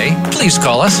program today, please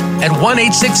call us at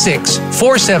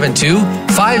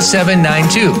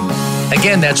 1-866-472-5792.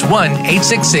 Again, that's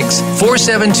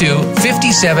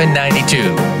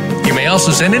 1-866-472-5792. You may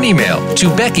also send an email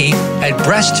to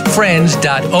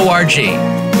becky@breastfriends.org.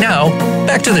 Now,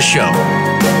 back to the show.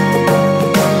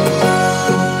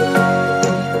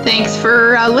 Thanks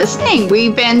for listening.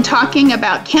 We've been talking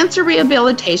about cancer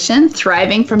rehabilitation,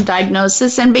 thriving from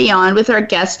diagnosis and beyond with our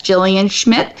guests Jillian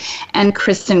Schmidt and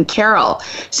Kristen Carroll.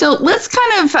 So let's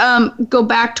kind of go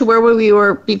back to where we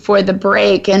were before the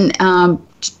break and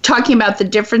talking about the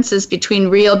differences between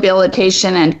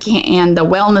rehabilitation and the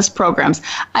wellness programs.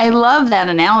 I love that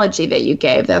analogy that you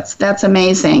gave. That's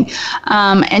amazing.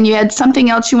 And you had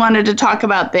something else you wanted to talk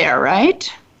about there, right?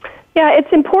 Yeah,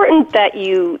 it's important that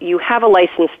you have a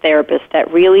licensed therapist that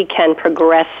really can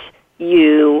progress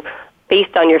you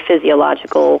based on your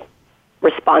physiological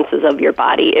responses of your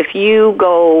body. If you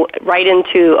go right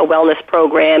into a wellness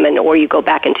program or you go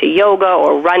back into yoga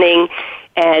or running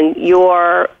and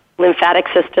your lymphatic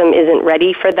system isn't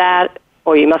ready for that,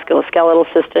 or your musculoskeletal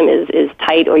system is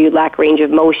tight, or you lack range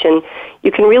of motion,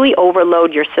 you can really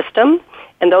overload your system.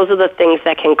 And those are the things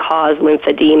that can cause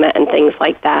lymphedema and things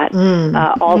like that.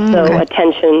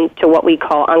 Attention to what we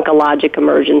call oncologic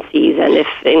emergencies. And if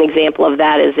an example of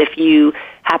that is if you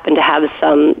happen to have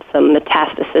some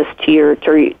metastasis to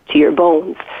your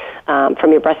bones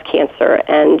from your breast cancer,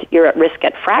 and you're at risk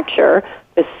at fracture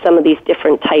with some of these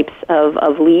different types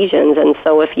of lesions. And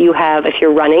so if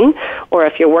you're running, or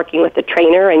if you're working with a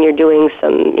trainer and you're doing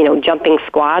some jumping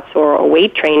squats or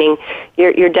weight training,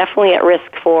 you're definitely at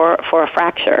risk for a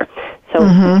fracture. So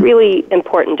it's really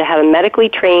important to have a medically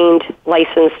trained,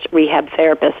 licensed rehab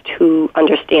therapist who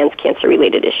understands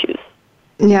cancer-related issues.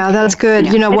 Yeah, that's good.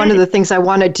 Yeah. One of the things I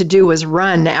wanted to do was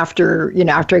run after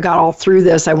I got all through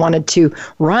this. I wanted to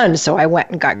run, so I went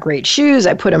and got great shoes.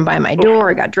 I put them by my door.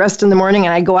 I got dressed in the morning,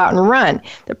 and I go out and run.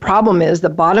 The problem is the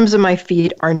bottoms of my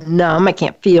feet are numb. I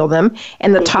can't feel them,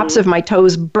 and the tops of my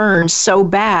toes burn so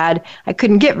bad I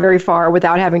couldn't get very far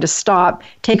without having to stop,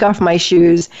 take off my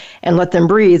shoes, and let them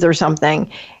breathe or something.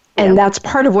 And that's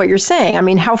part of what you're saying. I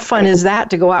mean, how fun is that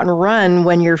to go out and run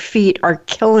when your feet are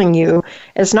killing you?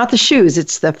 It's not the shoes,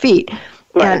 it's the feet.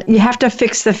 Right. And you have to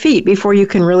fix the feet before you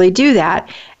can really do that.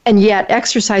 And yet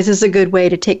exercise is a good way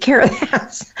to take care of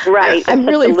that. Right. I'm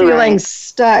really feeling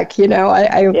stuck, But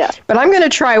I'm going to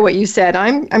try what you said.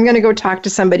 I'm going to go talk to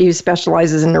somebody who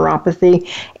specializes in neuropathy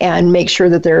and make sure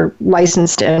that they're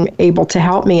licensed and able to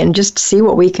help me and just see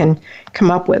what we can come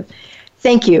up with.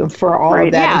 Thank you for all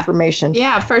of that information.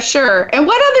 Yeah, for sure. And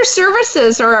what other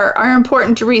services are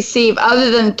important to receive other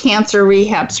than cancer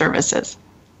rehab services?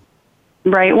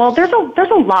 Right. Well, there's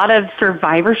a lot of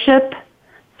survivorship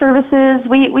services.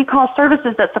 We call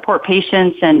services that support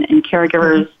patients and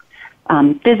caregivers'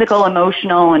 physical,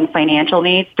 emotional, and financial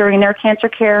needs during their cancer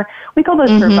care. We call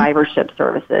those survivorship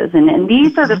services. And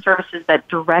these are the services that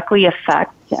directly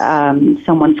affect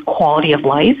someone's quality of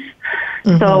life.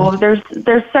 So there's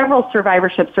several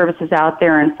survivorship services out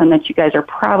there, and some that you guys are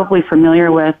probably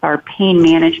familiar with are pain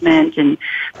management and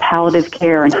palliative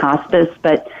care and hospice.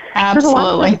 But there's a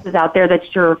lot of services out there that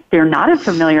they're not as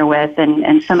familiar with,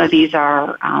 and some of these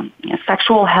are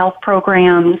sexual health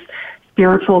programs,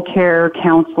 spiritual care,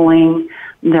 counseling.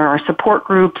 There are support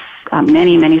groups,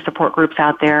 many support groups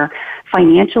out there,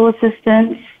 financial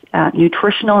assistance,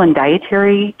 nutritional and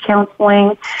dietary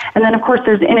counseling. And then, of course,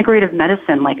 there's integrative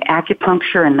medicine like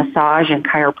acupuncture and massage and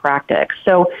chiropractic.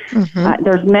 So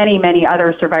there's many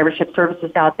other survivorship services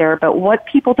out there. But what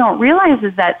people don't realize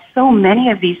is that so many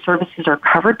of these services are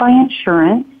covered by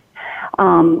insurance.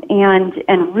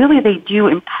 And really they do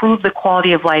improve the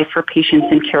quality of life for patients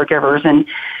and caregivers. And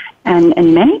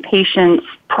many patients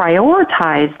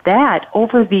prioritize that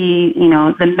over the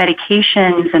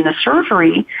medications and the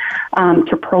surgery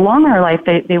to prolong their life.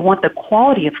 They want the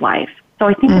quality of life. So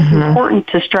I think it's important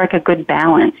to strike a good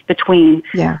balance between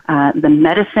the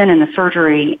medicine and the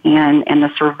surgery and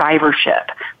the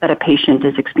survivorship that a patient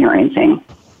is experiencing.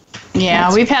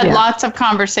 Yeah, we've had lots of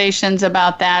conversations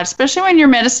about that, especially when you're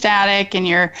metastatic and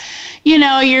you're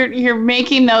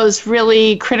making those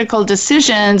really critical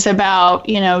decisions about,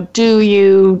 do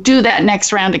you do that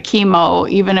next round of chemo,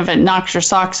 even if it knocks your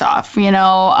socks off, and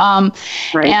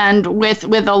with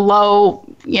a low,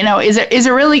 is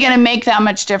it really going to make that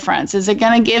much difference? Is it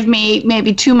going to give me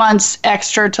maybe 2 months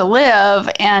extra to live,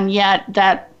 and yet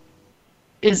that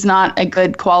is not a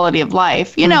good quality of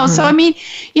life, you know. So I mean,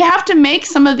 you have to make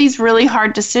some of these really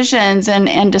hard decisions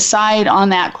and decide on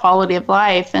that quality of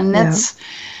life, and that's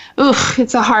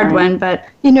it's a hard one. But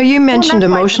you mentioned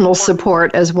emotional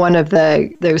support as one of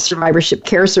the survivorship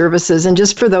care services, and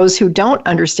just for those who don't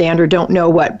understand or don't know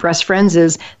what Breast Friends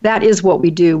is, that is what we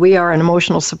do. We are an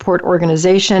emotional support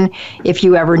organization. If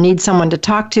you ever need someone to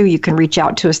talk to, you can reach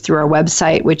out to us through our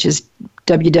website, which is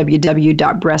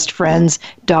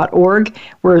www.breastfriends.org.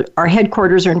 Our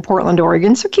headquarters are in Portland,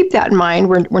 Oregon, so keep that in mind.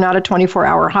 We're not a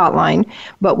 24-hour hotline,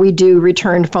 but we do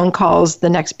return phone calls the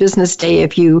next business day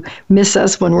if you miss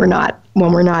us when we're not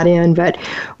in. But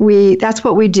that's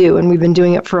what we do, and we've been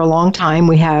doing it for a long time.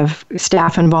 We have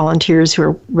staff and volunteers who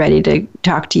are ready to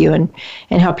talk to you and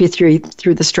help you through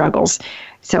the struggles.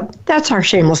 So that's our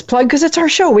shameless plug, because it's our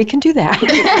show. We can do that.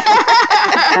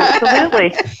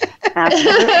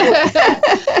 Absolutely.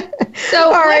 So,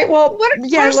 all right. Well, what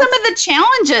are some of the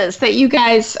challenges that you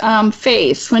guys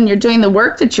face when you're doing the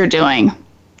work that you're doing?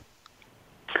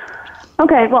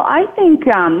 Okay. Well, I think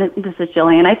this is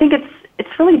Jillian. I think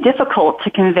it's really difficult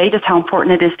to convey just how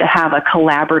important it is to have a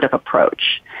collaborative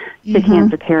approach to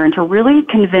cancer care, and to really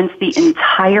convince the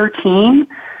entire team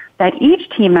that each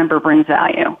team member brings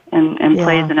value and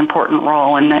plays an important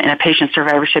role in a patient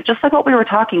survivorship, just like what we were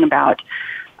talking about.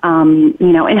 In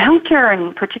healthcare,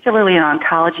 and particularly in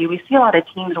oncology, we see a lot of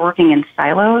teams working in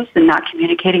silos and not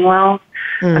communicating well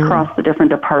across the different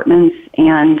departments.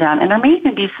 And there may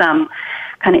even be some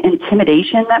kind of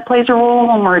intimidation that plays a role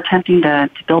when we're attempting to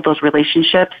build those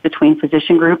relationships between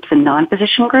physician groups and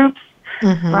non-physician groups.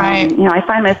 Right. I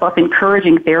find myself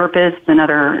encouraging therapists and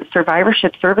other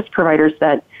survivorship service providers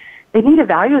that they need to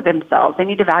value themselves. They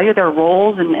need to value their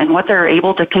roles and what they're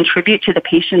able to contribute to the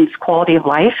patient's quality of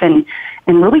life, and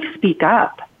really speak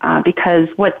up, because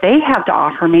what they have to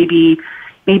offer may be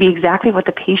exactly what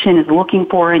the patient is looking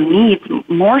for and needs,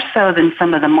 more so than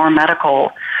some of the more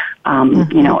medical,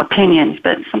 opinions.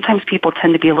 But sometimes people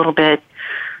tend to be a little bit,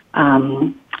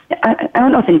 I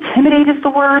don't know if intimidated is the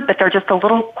word, but they're just a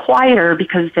little quieter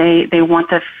because they want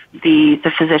the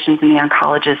physicians and the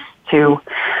oncologists to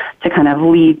kind of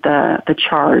lead the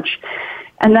charge.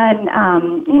 And then,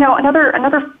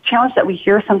 another challenge that we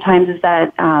hear sometimes is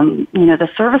that, the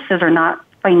services are not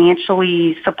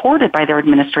financially supported by their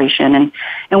administration.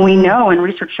 And we know, and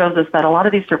research shows us, that a lot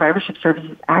of these survivorship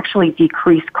services actually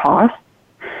decrease costs.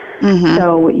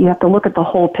 So you have to look at the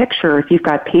whole picture. If you've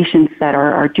got patients that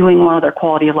are doing well, their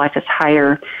quality of life is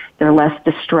higher, they're less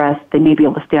distressed, they may be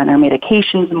able to stay on their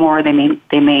medications more, they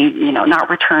may not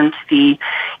return to the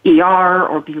ER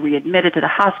or be readmitted to the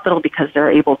hospital because they're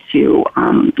able to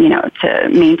to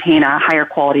maintain a higher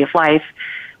quality of life,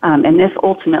 and this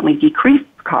ultimately decreases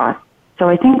costs. So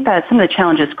I think that some of the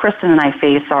challenges Kristen and I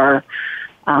face are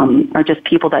just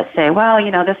people that say, well,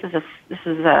 this is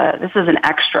an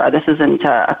extra, this isn't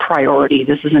a priority,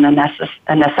 this isn't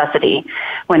a necessity,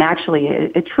 when actually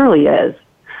it truly is.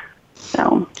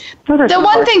 So those are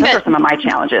some of my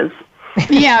challenges.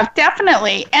 Yeah,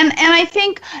 definitely. And I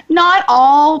think not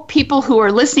all people who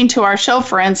are listening to our show,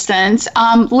 for instance,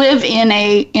 live in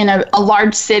a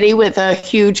large city with a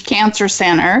huge cancer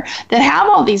center that have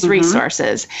all these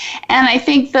resources. And I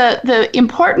think the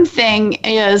important thing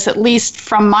is, at least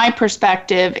from my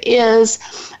perspective, is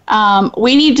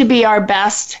we need to be our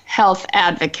best health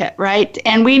advocate, right?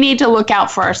 And we need to look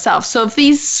out for ourselves. So if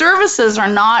these services are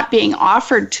not being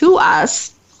offered to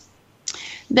us,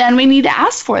 then we need to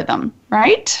ask for them,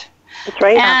 right? That's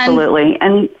right, absolutely.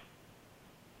 And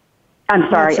I'm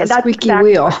sorry, that's squeaky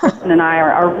wheel. What Kristen and I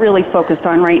are really focused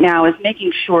on right now is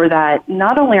making sure that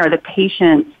not only are the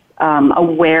patients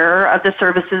aware of the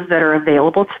services that are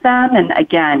available to them, and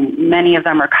again, many of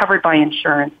them are covered by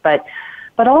insurance, but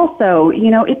also,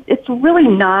 it's really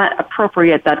not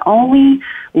appropriate that only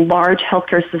large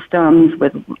healthcare systems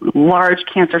with large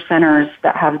cancer centers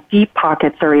that have deep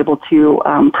pockets are able to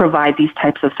provide these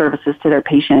types of services to their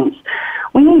patients.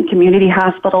 We need community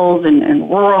hospitals and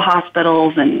rural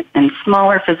hospitals and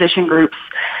smaller physician groups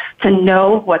to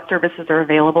know what services are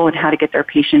available and how to get their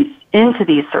patients into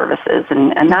these services.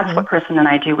 And that's what Kristen and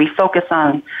I do. We focus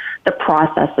on the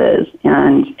processes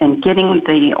and getting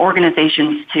the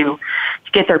organizations to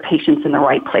get their patients in the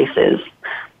right places.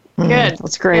 Good.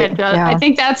 That's great. Yeah. I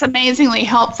think that's amazingly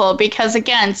helpful because,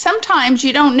 again, sometimes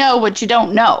you don't know what you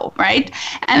don't know, right?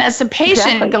 And as a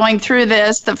patient going through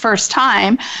this the first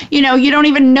time, you don't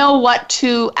even know what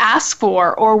to ask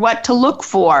for or what to look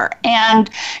for. And,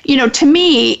 to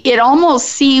me, it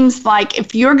almost seems like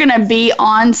if you're going to be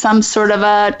on some sort of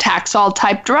a Taxol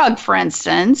type drug, for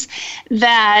instance,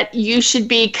 that you should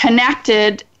be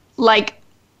connected like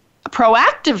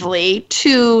proactively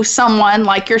to someone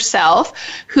like yourself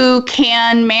who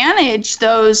can manage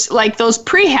those, like those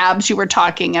prehabs you were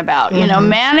talking about, you know,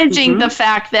 managing the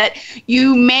fact that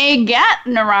you may get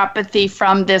neuropathy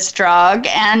from this drug.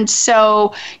 And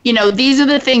so, you know, these are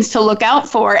the things to look out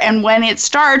for. And when it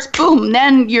starts, boom,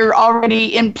 then you're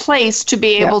already in place to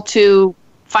be able to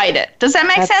fight it. Does that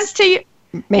make sense to you?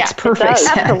 Makes perfect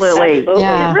sense. Absolutely.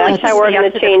 Yeah. Really that's how we're going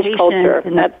to change culture.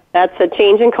 And that's a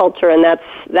change in culture, and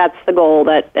that's the goal,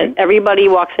 that everybody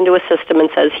walks into a system and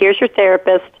says, here's your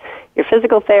therapist, your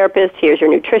physical therapist, here's your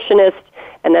nutritionist,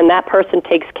 and then that person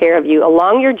takes care of you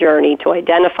along your journey to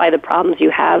identify the problems you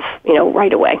have, you know,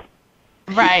 right away.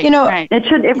 Right. You know,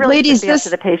 it really should be up to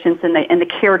the patients and the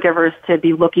caregivers to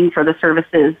be looking for the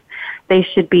services. They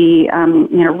should be,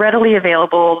 readily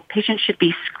available. Patients should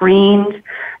be screened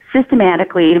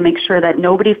systematically to make sure that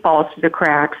nobody falls through the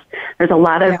cracks. There's a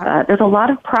lot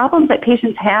of problems that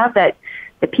patients have that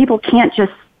people can't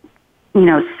just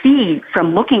see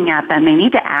from looking at them. They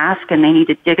need to ask, and they need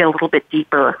to dig a little bit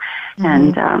deeper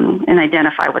and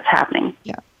identify what's happening.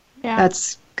 Yeah.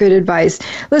 That's good advice.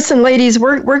 Listen, ladies,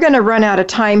 we're going to run out of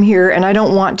time here, and I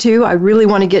don't want to. I really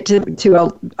want to get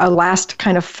to a last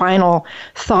kind of final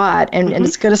thought, and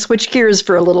it's going to switch gears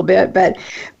for a little bit. But,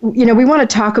 we want to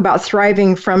talk about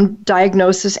thriving from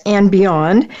diagnosis and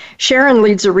beyond. Sharon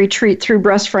leads a retreat through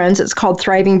Breast Friends. It's called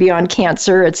Thriving Beyond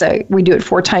Cancer. We do it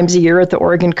 4 times a year at the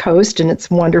Oregon coast, and it's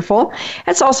wonderful.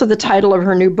 It's also the title of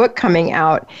her new book coming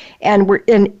out, and we're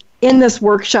in this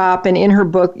workshop and in her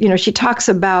book, she talks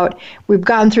about, we've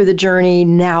gone through the journey,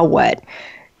 now what?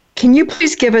 Can you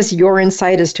please give us your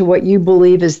insight as to what you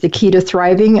believe is the key to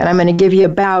thriving? And I'm going to give you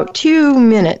about 2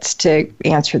 minutes to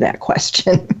answer that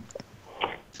question.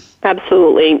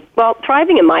 Absolutely. Well,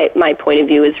 thriving, in my point of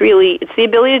view, is really, it's the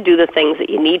ability to do the things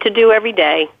that you need to do every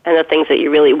day and the things that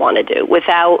you really want to do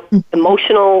without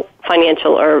emotional,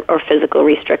 financial, or physical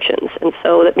restrictions. And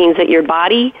so that means that your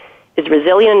body is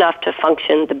resilient enough to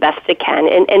function the best it can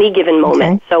in any given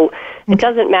moment. So it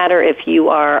doesn't matter if you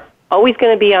are always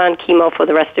going to be on chemo for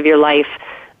the rest of your life.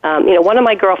 One of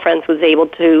my girlfriends was able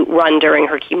to run during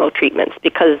her chemo treatments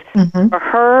because for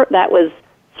her, that was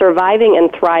surviving and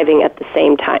thriving at the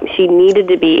same time. She needed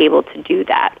to be able to do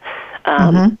that.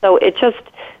 So it just,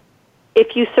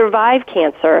 if you survive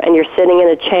cancer and you're sitting in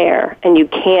a chair and you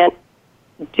can't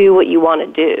do what you want to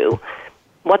do,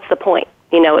 what's the point?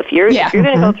 If you're going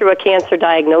to go through a cancer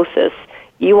diagnosis,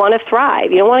 you want to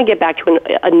thrive. You don't want to get back to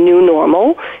a new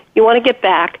normal. You want to get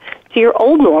back to your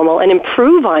old normal and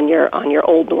improve on your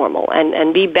old normal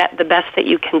and be the best that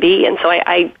you can be. And so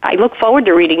I look forward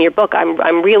to reading your book.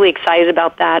 I'm really excited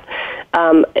about that.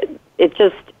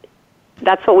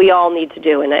 That's what we all need to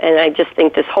do. And I just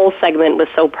think this whole segment was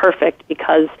so perfect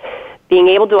because being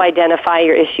able to identify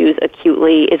your issues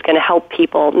acutely is going to help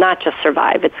people not just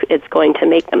survive, it's going to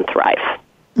make them thrive.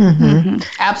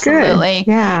 Absolutely.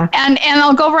 Good. Yeah. And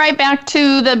I'll go right back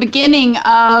to the beginning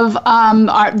of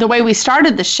the way we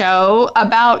started the show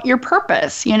about your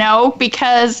purpose,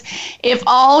 because if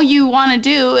all you want to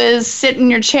do is sit in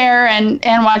your chair and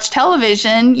watch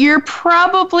television, you're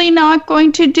probably not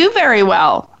going to do very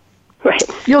well. Right.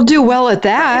 You'll do well at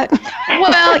that.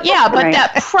 Well, yeah, but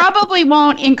that probably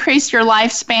won't increase your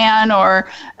lifespan or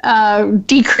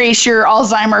decrease your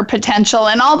Alzheimer potential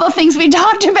and all the things we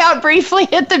talked about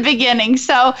briefly at the beginning.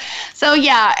 So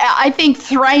yeah, I think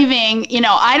thriving,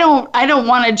 I don't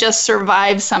want to just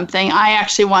survive something. I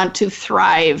actually want to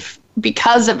thrive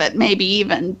because of it, maybe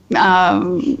even.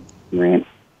 Right.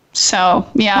 So,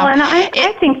 yeah. Well, and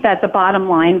I think that the bottom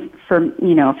line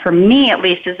for me at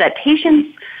least is that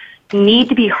patients need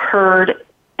to be heard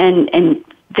and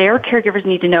their caregivers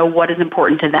need to know what is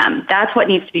important to them. That's what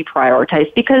needs to be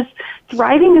prioritized because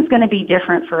thriving is going to be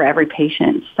different for every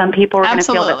patient. Some people are going to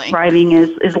feel that thriving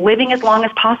is living as long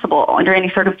as possible under any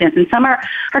circumstance. And some are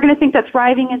going to think that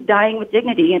thriving is dying with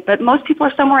dignity, but most people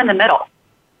are somewhere in the middle.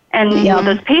 And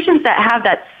those patients that have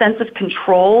that sense of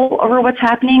control over what's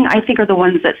happening, I think are the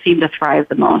ones that seem to thrive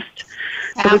the most.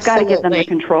 So we've got to give them the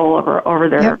control over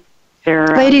their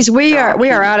Ladies, we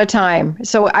are out of time.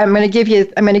 So I'm going to give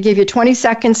you 20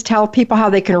 seconds. Tell people how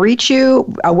they can reach you,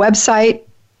 a website.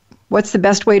 What's the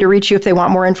best way to reach you if they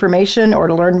want more information or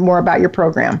to learn more about your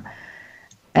program?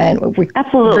 And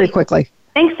absolutely, very quickly.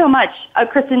 Thanks so much,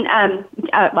 Kristen.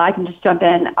 I can just jump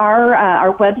in.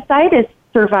 Our website is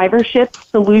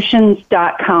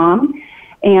survivorshipsolutions.com.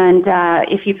 And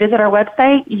if you visit our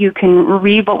website, you can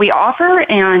read what we offer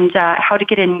and how to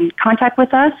get in contact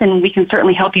with us, and we can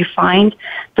certainly help you find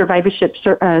survivorship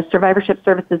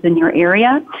services in your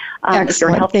area. If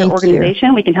you're a healthcare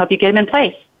organization, we can help you get them in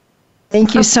place.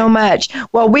 Thank you so much.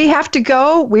 Well, we have to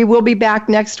go. We will be back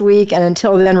next week. And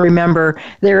until then, remember,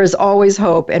 there is always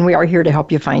hope, and we are here to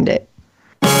help you find it.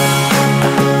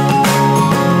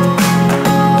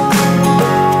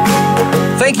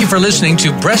 Thank you for listening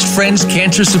to Breast Friends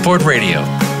Cancer Support Radio.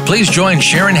 Please join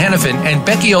Sharon Hannafin and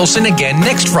Becky Olson again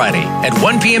next Friday at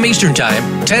 1 p.m. Eastern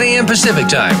Time, 10 a.m. Pacific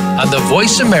Time on the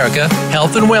Voice America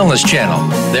Health and Wellness Channel.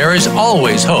 There is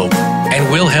always hope, and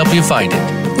we'll help you find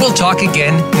it. We'll talk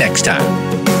again next time.